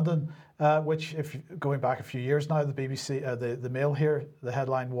in London, which, if going back a few years now, the BBC, the Mail here, the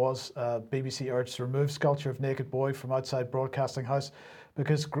headline was BBC urged to remove sculpture of naked boy from outside Broadcasting House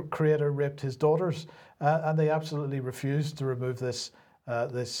because creator raped his daughters, and they absolutely refused to remove this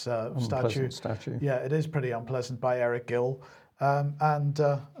statue. Yeah, it is pretty unpleasant, by Eric Gill.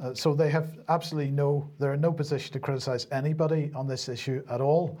 So they have absolutely they're in no position to criticise anybody on this issue at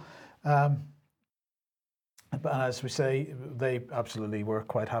all. But as we say, they absolutely were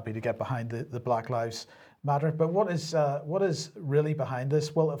quite happy to get behind the Black Lives Matter. But what is really behind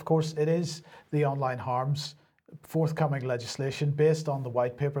this? Well, of course, it is the online harms forthcoming legislation based on the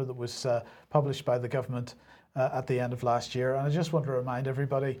white paper that was published by the government at the end of last year. And I just want to remind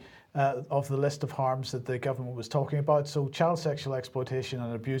everybody of the list of harms that the government was talking about. So child sexual exploitation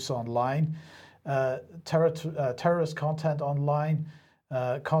and abuse online, terrorist content online,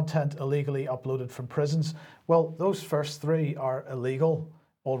 content illegally uploaded from prisons. Well, those first three are illegal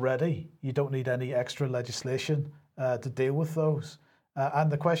already. You don't need any extra legislation to deal with those.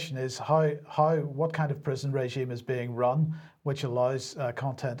 And the question is what kind of prison regime is being run which allows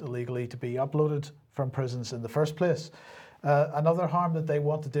content illegally to be uploaded from prisons in the first place. Another harm that they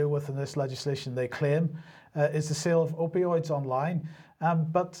want to deal with in this legislation, they claim, is the sale of opioids online.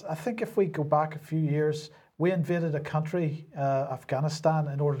 But I think if we go back a few years, we invaded a country, Afghanistan,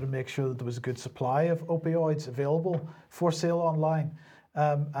 in order to make sure that there was a good supply of opioids available for sale online.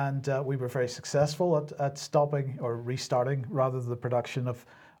 And we were very successful at stopping or restarting, rather, the production of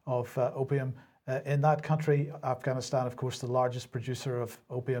opium in that country. Afghanistan, of course, the largest producer of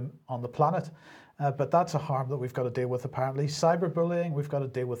opium on the planet. But that's a harm that we've got to deal with, apparently. Cyberbullying, we've got to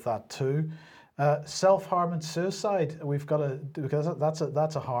deal with that too. Self-harm and suicide, we've got to, because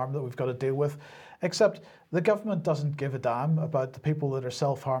that's a harm that we've got to deal with. Except the government doesn't give a damn about the people that are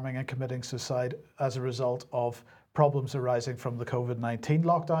self-harming and committing suicide as a result of problems arising from the COVID-19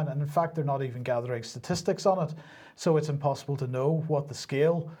 lockdown. And in fact, they're not even gathering statistics on it. So it's impossible to know what the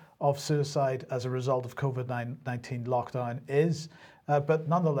scale of suicide as a result of COVID-19 lockdown is. But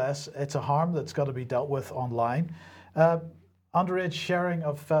nonetheless, it's a harm that's got to be dealt with online. Underage sharing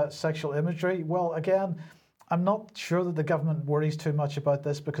of sexual imagery. Well, again, I'm not sure that the government worries too much about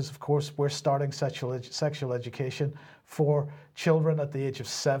this because, of course, we're starting sexual education for children at the age of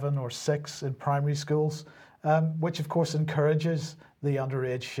 7 or 6 in primary schools, which, of course, encourages the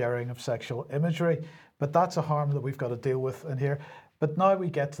underage sharing of sexual imagery. But that's a harm that we've got to deal with in here. But now we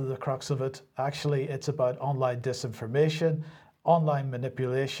get to the crux of it. Actually, it's about online disinformation, online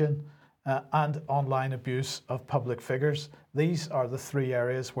manipulation, and online abuse of public figures. These are the 3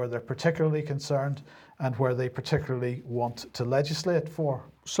 areas where they're particularly concerned and where they particularly want to legislate for.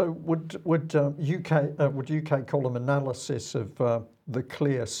 So would UK column analysis of the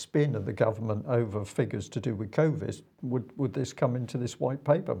clear spin of the government over figures to do with COVID, would this come into this white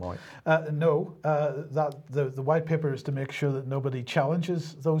paper, Mike? No, that the white paper is to make sure that nobody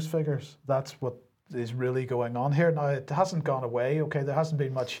challenges those figures. That's what is really going on here. Now, it hasn't gone away. Okay, there hasn't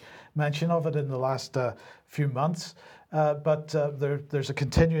been much mention of it in the last few months, but there's a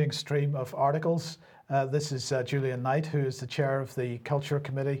continuing stream of articles. This is Julian Knight, who is the chair of the Culture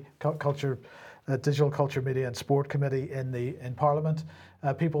Committee, Digital Culture, Media and Sport Committee in Parliament.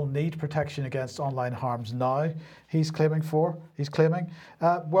 People need protection against online harms now, he's claiming.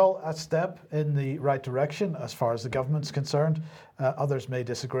 Well, a step in the right direction as far as the government's concerned. Others may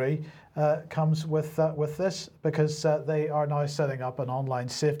disagree, comes with this because they are now setting up an online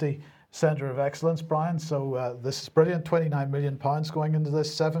safety Centre of Excellence, Brian. So this is brilliant. £29 million going into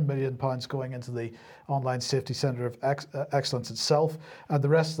this, £7 million going into the Online Safety Centre of Excellence itself, and the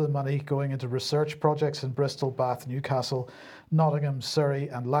rest of the money going into research projects in Bristol, Bath, Newcastle, Nottingham, Surrey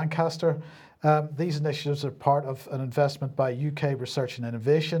and Lancaster. These initiatives are part of an investment by UK Research and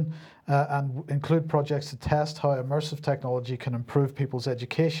Innovation and include projects to test how immersive technology can improve people's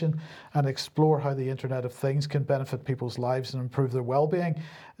education and explore how the Internet of Things can benefit people's lives and improve their well-being.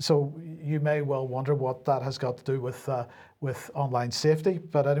 So you may well wonder what that has got to do with online safety.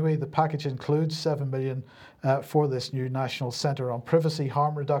 But anyway, the package includes £7 million for this new National Centre on Privacy,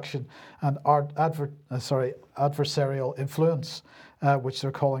 Harm Reduction and Adversarial Influence, which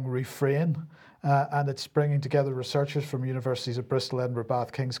they're calling Refrain. And it's bringing together researchers from universities of Bristol, Edinburgh,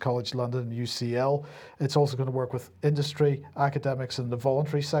 Bath, King's College London and UCL. It's also going to work with industry, academics and the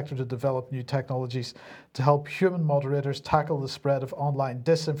voluntary sector to develop new technologies to help human moderators tackle the spread of online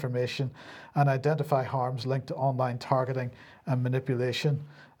disinformation and identify harms linked to online targeting and manipulation.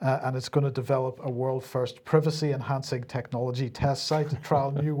 And it's going to develop a world-first privacy-enhancing technology test site to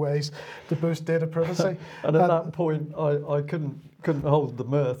trial new ways to boost data privacy. And at that point, I couldn't hold the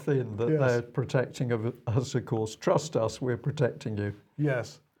mirth in that Yes. they're protecting us, of course. Trust us, we're protecting you.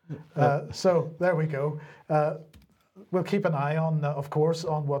 Yes. So there we go. We'll keep an eye on, of course,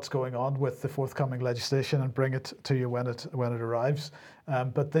 on what's going on with the forthcoming legislation and bring it to you when it arrives.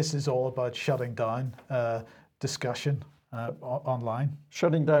 But this is all about shutting down discussion online.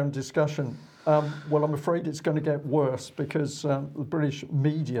 Shutting down discussion. Well, I'm afraid it's going to get worse because the British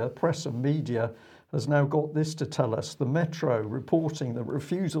media, press and media, has now got this to tell us. The Metro reporting that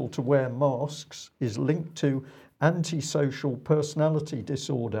refusal to wear masks is linked to antisocial personality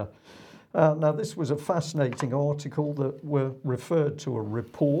disorder. Now, this was a fascinating article that were referred to a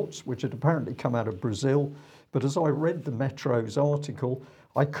report which had apparently come out of Brazil. But as I read the Metro's article,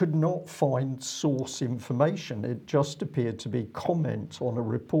 I could not find source information. It just appeared to be comment on a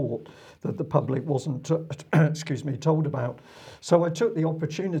report that the public wasn't, told about. So I took the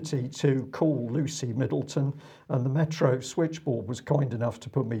opportunity to call Lucy Middleton, and the Metro switchboard was kind enough to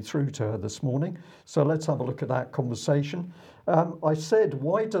put me through to her this morning. So let's have a look at that conversation. I said,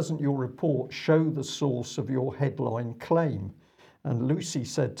 why doesn't your report show the source of your headline claim? And Lucy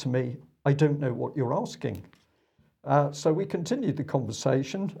said to me, I don't know what you're asking. So we continued the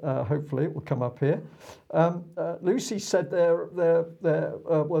conversation. Hopefully it will come up here. Lucy said there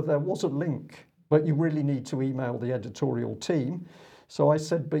was a link, but you really need to email the editorial team. So I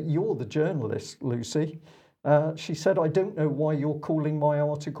said, but you're the journalist, Lucy. She said, I don't know why you're calling my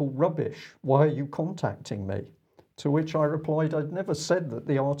article rubbish. Why are you contacting me? To which I replied, I'd never said that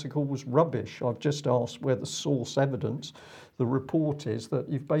the article was rubbish. I've just asked where the source evidence, the report is that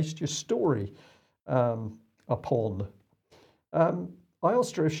you've based your story upon. I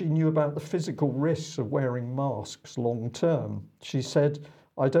asked her if she knew about the physical risks of wearing masks long term. She said,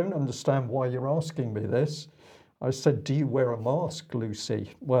 I don't understand why you're asking me this. I said, do you wear a mask,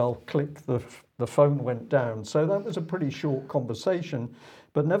 Lucy? Well, click, the phone went down. So that was a pretty short conversation.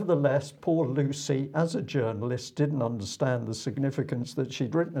 But nevertheless, poor Lucy, as a journalist, didn't understand the significance that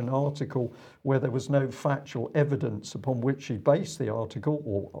she'd written an article where there was no factual evidence upon which she based the article,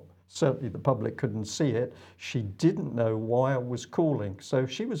 or certainly the public couldn't see it. She didn't know why I was calling. So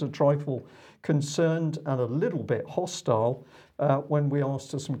she was a trifle concerned and a little bit hostile when we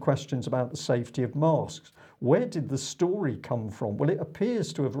asked her some questions about the safety of masks. Where did the story come from? Well, it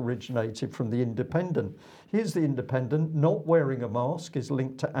appears to have originated from The Independent. Here's The Independent. Not wearing a mask is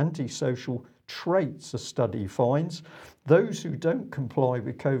linked to antisocial traits, a study finds. Those who don't comply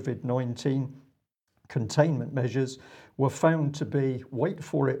with COVID-19 containment measures were found to be, wait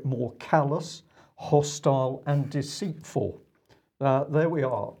for it, more callous, hostile and deceitful. There we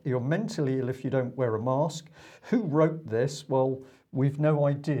are. You're mentally ill if you don't wear a mask. Who wrote this? Well, we've no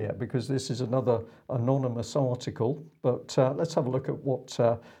idea, because this is another anonymous article, but let's have a look at what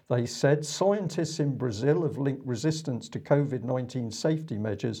they said. Scientists in Brazil have linked resistance to COVID-19 safety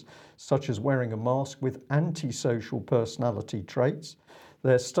measures, such as wearing a mask, with antisocial personality traits.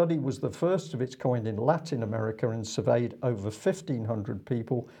 Their study was the first of its kind in Latin America and surveyed over 1,500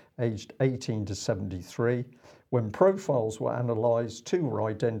 people aged 18 to 73. When profiles were analysed, two were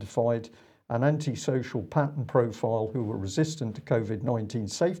identified: an antisocial pattern profile who were resistant to COVID-19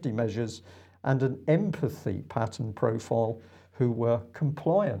 safety measures, and an empathy pattern profile who were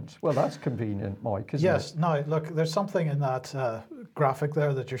compliant. Well, that's convenient, Mike, isn't it? Yes. Now, look, there's something in that graphic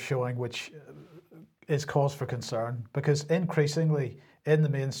there that you're showing which is cause for concern, because increasingly in the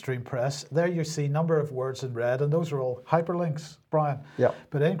mainstream press, there you see a number of words in red, and those are all hyperlinks, Brian. Yeah.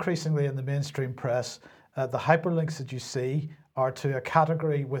 But increasingly in the mainstream press, the hyperlinks that you see are to a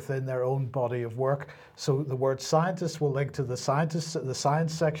category within their own body of work. So the word scientist will link to the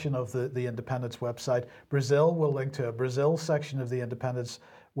science section of the Independent's website. Brazil will link to a Brazil section of the Independent's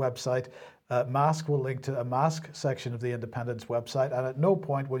website. Mask will link to a mask section of the Independent's website. And at no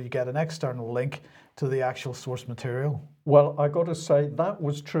point will you get an external link to the actual source material. Well, I got to say that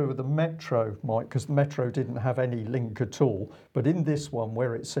was true of the Metro, Mike, because the Metro didn't have any link at all. But in this one,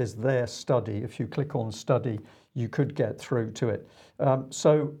 where it says their study, if you click on study, you could get through to it.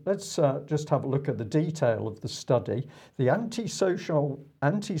 So let's just have a look at the detail of the study. The antisocial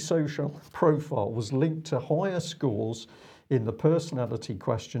profile was linked to higher scores in the personality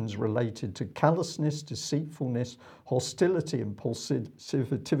questions related to callousness, deceitfulness, hostility,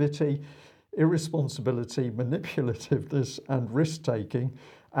 impulsivity, irresponsibility, manipulativeness and risk-taking,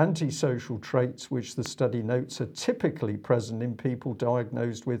 antisocial traits which the study notes are typically present in people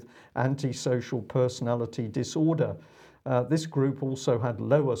diagnosed with antisocial personality disorder. This group also had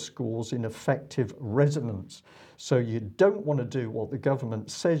lower scores in affective resonance. So you don't want to do what the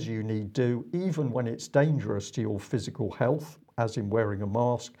government says you need to do, even when it's dangerous to your physical health, as in wearing a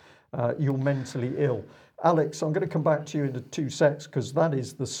mask. You're mentally ill. Alex, I'm going to come back to you in 2 secs, because that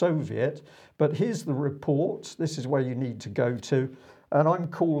is the Soviet. But here's the report. This is where you need to go to. And I'm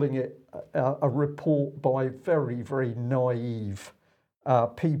calling it a report by very, very naive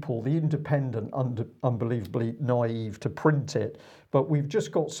people. The Independent, unbelievably naive to print it. But we've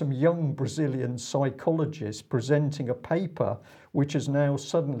just got some young Brazilian psychologists presenting a paper which has now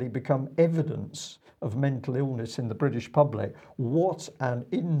suddenly become evidence of mental illness in the British public. What an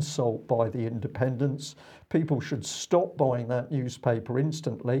insult by the Independents. People should stop buying that newspaper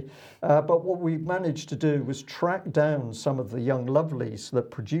instantly. But what we managed to do was track down some of the young lovelies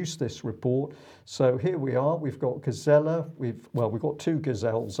that produced this report. So here we are. We've got Gazella. We've got two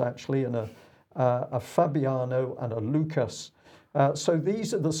gazelles actually, and a Fabiano and a Lucas. So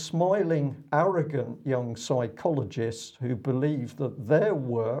these are the smiling, arrogant young psychologists who believe that their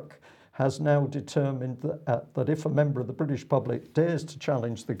work has now determined that if a member of the British public dares to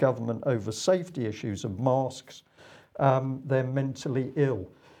challenge the government over safety issues of masks, they're mentally ill.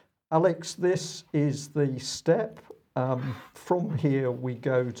 Alex, this is the step. From here we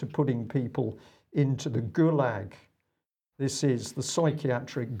go to putting people into the gulag. This is the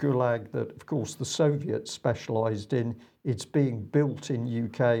psychiatric gulag that, of course, the Soviets specialised in. It's being built in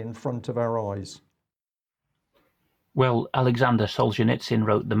UK in front of our eyes. Well, Alexander Solzhenitsyn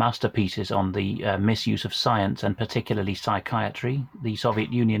wrote the masterpieces on the misuse of science, and particularly psychiatry. The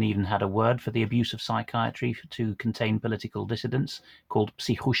Soviet Union even had a word for the abuse of psychiatry to contain political dissidents, called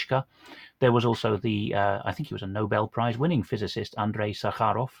psychushka. There was also the, I think he was a Nobel Prize winning physicist, Andrei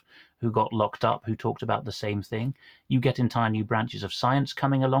Sakharov, who got locked up, who talked about the same thing. You get entire new branches of science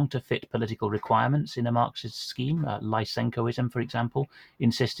coming along to fit political requirements in a Marxist scheme, Lysenkoism, for example,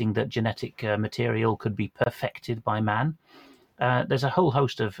 insisting that genetic material could be perfected by man. There's a whole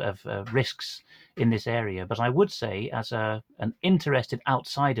host of risks in this area, but I would say, as an interested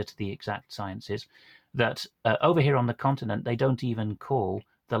outsider to the exact sciences, that over here on the continent, they don't even call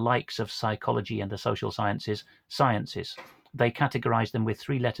the likes of psychology and the social sciences sciences. They categorize them with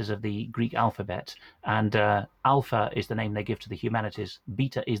 3 letters of the Greek alphabet, and alpha is the name they give to the humanities,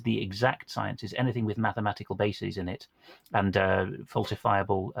 beta is the exact sciences, anything with mathematical bases in it and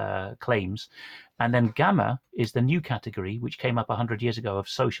falsifiable claims, and then gamma is the new category which came up 100 years ago of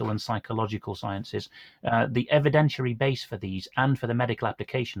social and psychological sciences. The evidentiary base for these and for the medical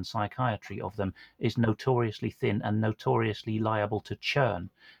application, psychiatry of them, is notoriously thin and notoriously liable to churn.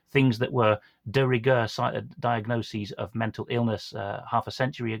 Things that were de rigueur diagnoses of mental illness half a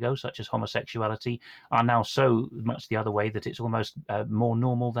century ago, such as homosexuality, are now so much the other way that it's almost more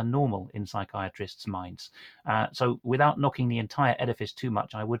normal than normal in psychiatrists' minds. So without knocking the entire edifice too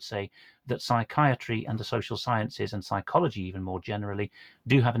much, I would say that psychiatry and the social sciences, and psychology even more generally,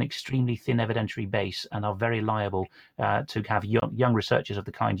 do have an extremely thin evidentiary base and are very liable to have young researchers of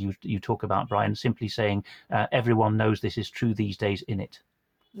the kind you talk about, Brian, simply saying everyone knows this is true these days in it.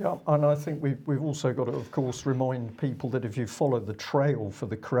 Yeah, and I think we've also got to, of course, remind people that if you follow the trail for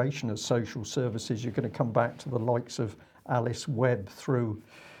the creation of social services, you're going to come back to the likes of Alice Webb through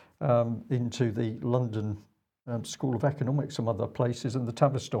into the London School of Economics and other places, and the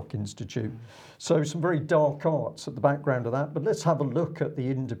Tavistock Institute. So some very dark arts at the background of that. But let's have a look at the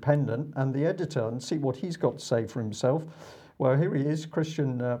Independent and the editor and see what he's got to say for himself. Well, here he is,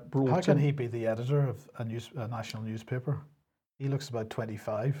 Christian Broughton. How can he be the editor of a national newspaper? He looks about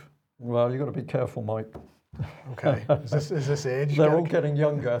 25. Well, you've got to be careful, Mike. Okay. Is this age? They're all getting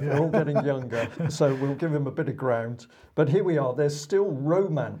younger. They're all getting younger. So we'll give him a bit of ground. But here we are. There's still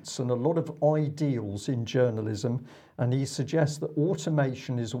romance and a lot of ideals in journalism. And he suggests that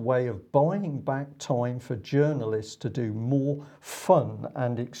automation is a way of buying back time for journalists to do more fun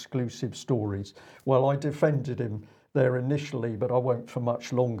and exclusive stories. Well, I defended him there initially, but I won't for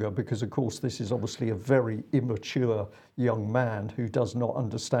much longer because, of course, this is obviously a very immature young man who does not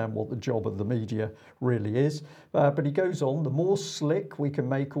understand what the job of the media really is. But he goes on, the more slick we can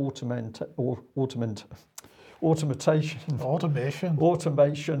make automation,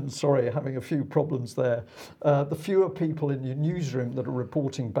 sorry, having a few problems there. The fewer people in your newsroom that are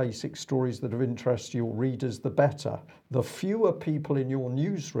reporting basic stories that of interest to your readers, the better. The fewer people in your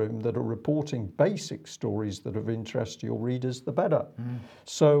newsroom that are reporting basic stories that of interest to your readers, the better.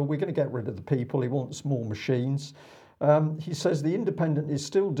 So we're going to get rid of the people. He wants more machines. He says the Independent is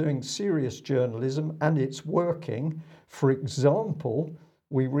still doing serious journalism and it's working. For example,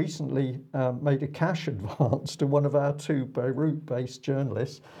 we recently made a cash advance to one of our 2 Beirut-based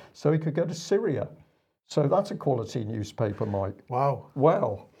journalists so he could go to Syria. So that's a quality newspaper, Mike. Wow.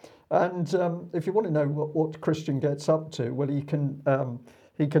 Wow. And if you want to know what Christian gets up to, well, he can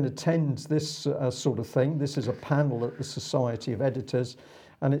attend this sort of thing. This is a panel at the Society of Editors.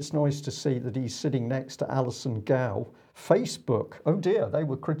 And it's nice to see that he's sitting next to Alison Gow. Facebook, oh dear, they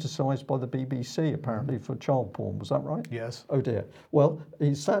were criticised by the BBC apparently for child porn, was that right? Yes. Oh dear. Well,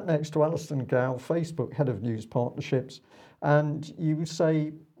 he sat next to Alison Gow, Facebook head of news partnerships, and you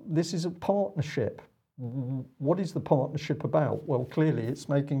say this is a partnership. What is the partnership about? Well, clearly it's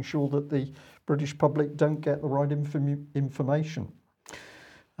making sure that the British public don't get the right information.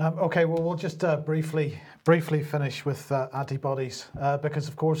 Okay, well, we'll just briefly finish with antibodies because,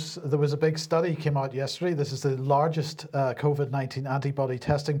 of course, there was a big study came out yesterday. This is the largest COVID-19 antibody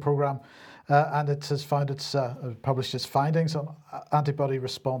testing program, and it has published its findings on antibody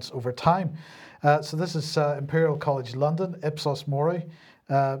response over time. So this is Imperial College London, Ipsos Mori.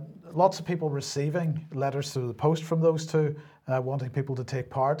 Lots of people receiving letters through the post from those 2. Wanting people to take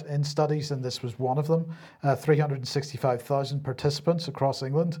part in studies, and this was one of them. 365,000 participants across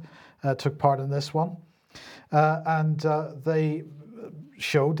England took part in this one. And they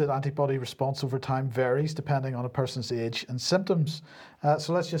showed that antibody response over time varies depending on a person's age and symptoms.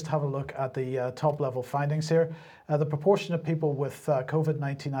 So let's just have a look at the top level findings here. The proportion of people with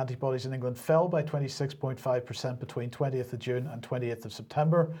COVID-19 antibodies in England fell by 26.5% between 20th of June and 20th of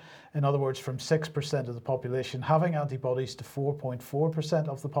September. In other words, from 6% of the population having antibodies to 4.4%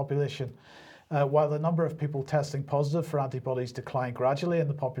 of the population. While the number of people testing positive for antibodies declined gradually in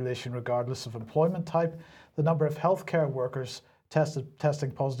the population regardless of employment type, the number of healthcare workers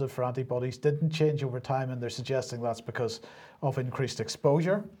testing positive for antibodies didn't change over time, and they're suggesting that's because of increased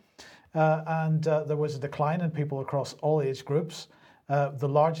exposure. And there was a decline in people across all age groups, the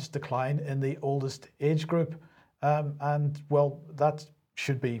largest decline in the oldest age group. And well, that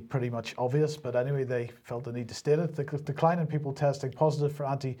should be pretty much obvious, but anyway, they felt the need to state it. The decline in people testing positive for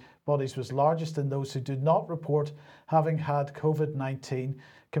antibodies was largest in those who did not report having had COVID-19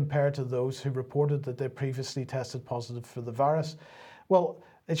 compared to those who reported that they previously tested positive for the virus. Well,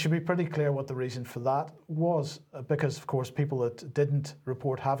 it should be pretty clear what the reason for that was, because of course people that didn't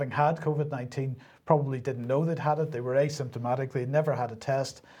report having had COVID-19 probably didn't know they'd had it. They were asymptomatic, they never had a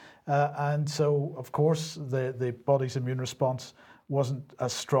test, and so of course the body's immune response wasn't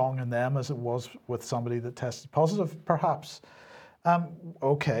as strong in them as it was with somebody that tested positive, perhaps.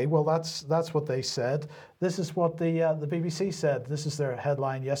 Okay, well that's what they said. This is what the BBC said. This is their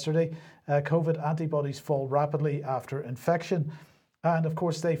headline yesterday. COVID antibodies fall rapidly after infection. And of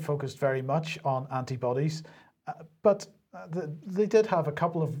course, they focused very much on antibodies, but they did have a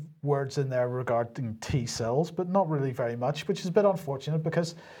couple of words in there regarding T cells, but not really very much, which is a bit unfortunate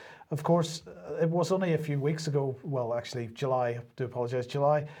because, of course, it was only a few weeks ago, well, actually July, I do apologize,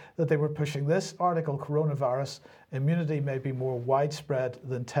 July, that they were pushing this article, Coronavirus Immunity may be more widespread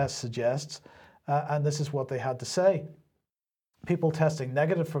than test suggests. And this is what they had to say. People testing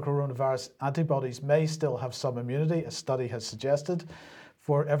negative for coronavirus antibodies may still have some immunity, a study has suggested.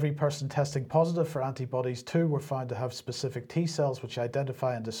 For every person testing positive for antibodies, 2 were found to have specific T cells which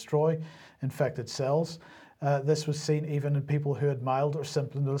identify and destroy infected cells. This was seen even in people who had mild or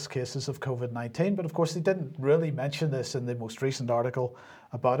symptomless cases of COVID-19, but of course they didn't really mention this in the most recent article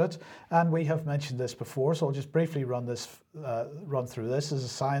about it. And we have mentioned this before, so I'll just briefly run through this. This is a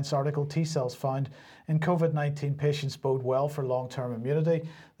Science article. T cells found in COVID-19 patients bode well for long-term immunity.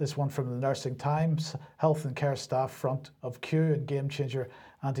 This one from the Nursing Times, Health and Care Staff front of queue and game changer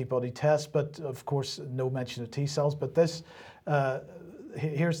antibody test, but of course no mention of T cells. But this,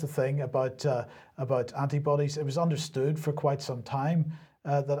 here's the thing about antibodies. It was understood for quite some time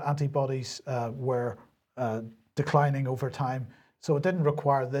that antibodies were declining over time. So it didn't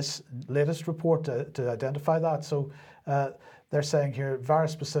require this latest report to identify that. So they're saying here,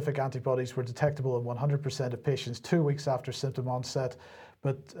 virus-specific antibodies were detectable in 100% of patients 2 weeks after symptom onset,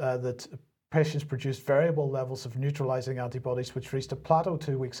 but that patients produced variable levels of neutralizing antibodies, which reached a plateau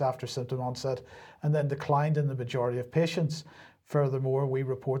 2 weeks after symptom onset and then declined in the majority of patients. Furthermore, we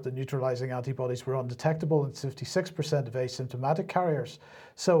report that neutralizing antibodies were undetectable in 56% of asymptomatic carriers.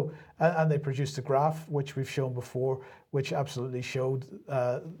 So, and they produced a graph, which we've shown before, which absolutely showed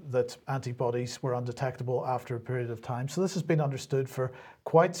that antibodies were undetectable after a period of time. So this has been understood for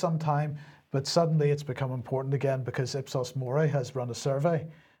quite some time, but suddenly it's become important again because Ipsos Mori has run a survey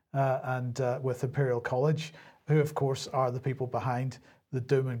with Imperial College, who of course are the people behind the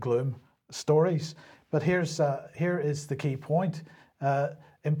doom and gloom stories. But here is the key point.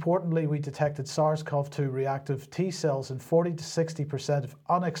 Importantly, we detected SARS-CoV-2 reactive T cells in 40 to 60% of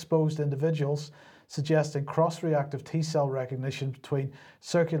unexposed individuals, suggesting cross-reactive T cell recognition between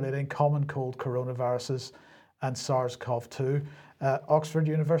circulating common cold coronaviruses and SARS-CoV-2. Oxford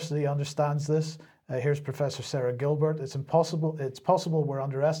University understands this. Here's Professor Sarah Gilbert. It's possible we're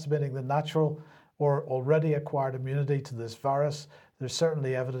underestimating the natural or already acquired immunity to this virus. There's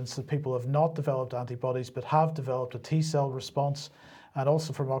certainly evidence that people have not developed antibodies but have developed a T cell response. And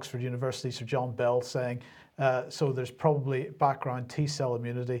also from Oxford University, Sir John Bell saying, so there's probably background T cell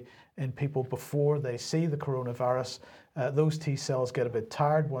immunity in people before they see the coronavirus. Those T cells get a bit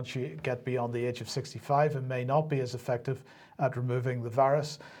tired once you get beyond the age of 65 and may not be as effective at removing the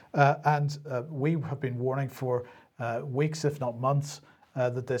virus. And we have been warning for weeks, if not months,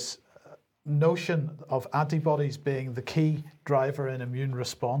 that this notion of antibodies being the key driver in immune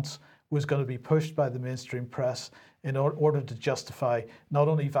response was going to be pushed by the mainstream press in order to justify not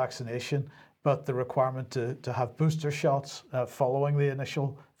only vaccination, but the requirement to have booster shots following the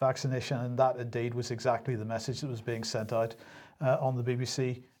initial vaccination. And that indeed was exactly the message that was being sent out on the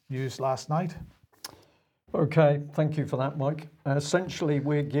BBC News last night. Okay, thank you for that, Mike. Essentially,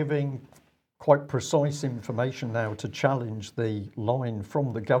 we're giving quite precise information now to challenge the line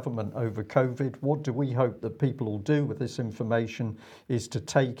from the government over COVID. What do we hope that people will do with this information is to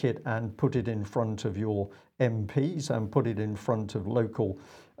take it and put it in front of your MPs and put it in front of local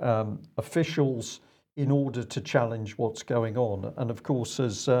officials in order to challenge what's going on. And of course,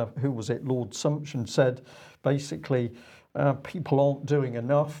 as who was it, Lord Sumption said, basically, people aren't doing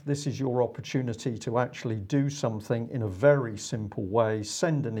enough. This is your opportunity to actually do something in a very simple way.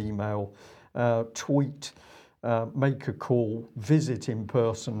 Send an email, tweet, make a call, visit in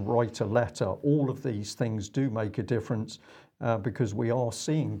person, write a letter. All of these things do make a difference because we are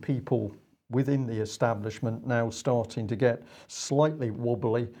seeing people within the establishment now starting to get slightly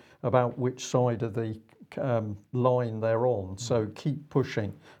wobbly about which side of the line they're on. So keep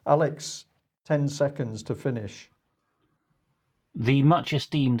pushing. Alex, 10 seconds to finish. The much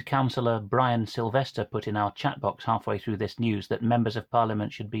esteemed councillor Brian Sylvester put in our chat box halfway through this news that members of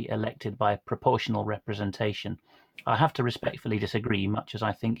parliament should be elected by proportional representation. I have to respectfully disagree, much as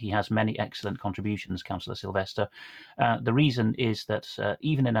I think he has many excellent contributions, Councillor Sylvester. The reason is that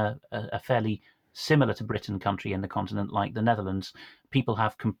even in a fairly similar to Britain country in the continent like the Netherlands, people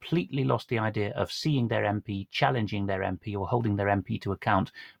have completely lost the idea of seeing their MP, challenging their MP, or holding their MP to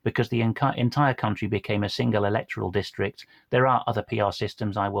account, because the entire country became a single electoral district. There are other PR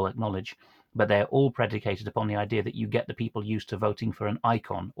systems, I will acknowledge, but they're all predicated upon the idea that you get the people used to voting for an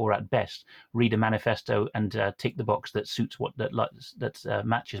icon, or at best read a manifesto and tick the box that suits that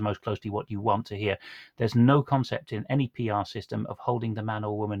matches most closely what you want to hear. There's no concept in any PR system of holding the man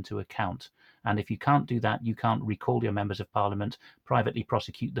or woman to account. And if you can't do that, you can't recall your members of parliament, privately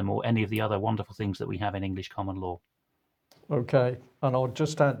prosecute them, or any of the other wonderful things that we have in English common law. Okay, and I'll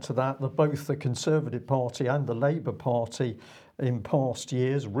just add to that both the Conservative Party and the Labour Party in past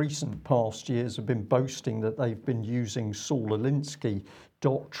years, recent past years, have been boasting that they've been using Saul Alinsky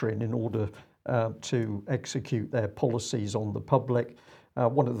doctrine in order to execute their policies on the public.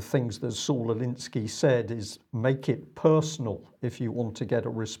 One of the things that Saul Alinsky said is make it personal if you want to get a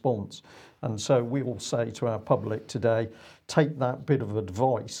response. And so we will say to our public today, take that bit of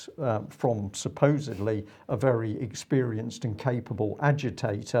advice from supposedly a very experienced and capable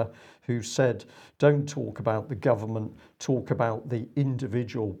agitator who said, don't talk about the government, talk about the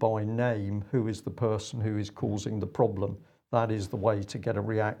individual by name who is the person who is causing the problem. That is the way to get a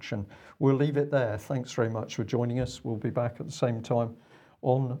reaction. We'll leave it there. Thanks very much for joining us. We'll be back at the same time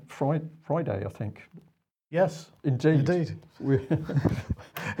on Friday, I think. Yes, indeed.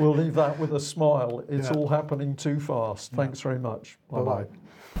 We'll leave that with a smile. It's all happening too fast. Thanks very much. Bye-bye.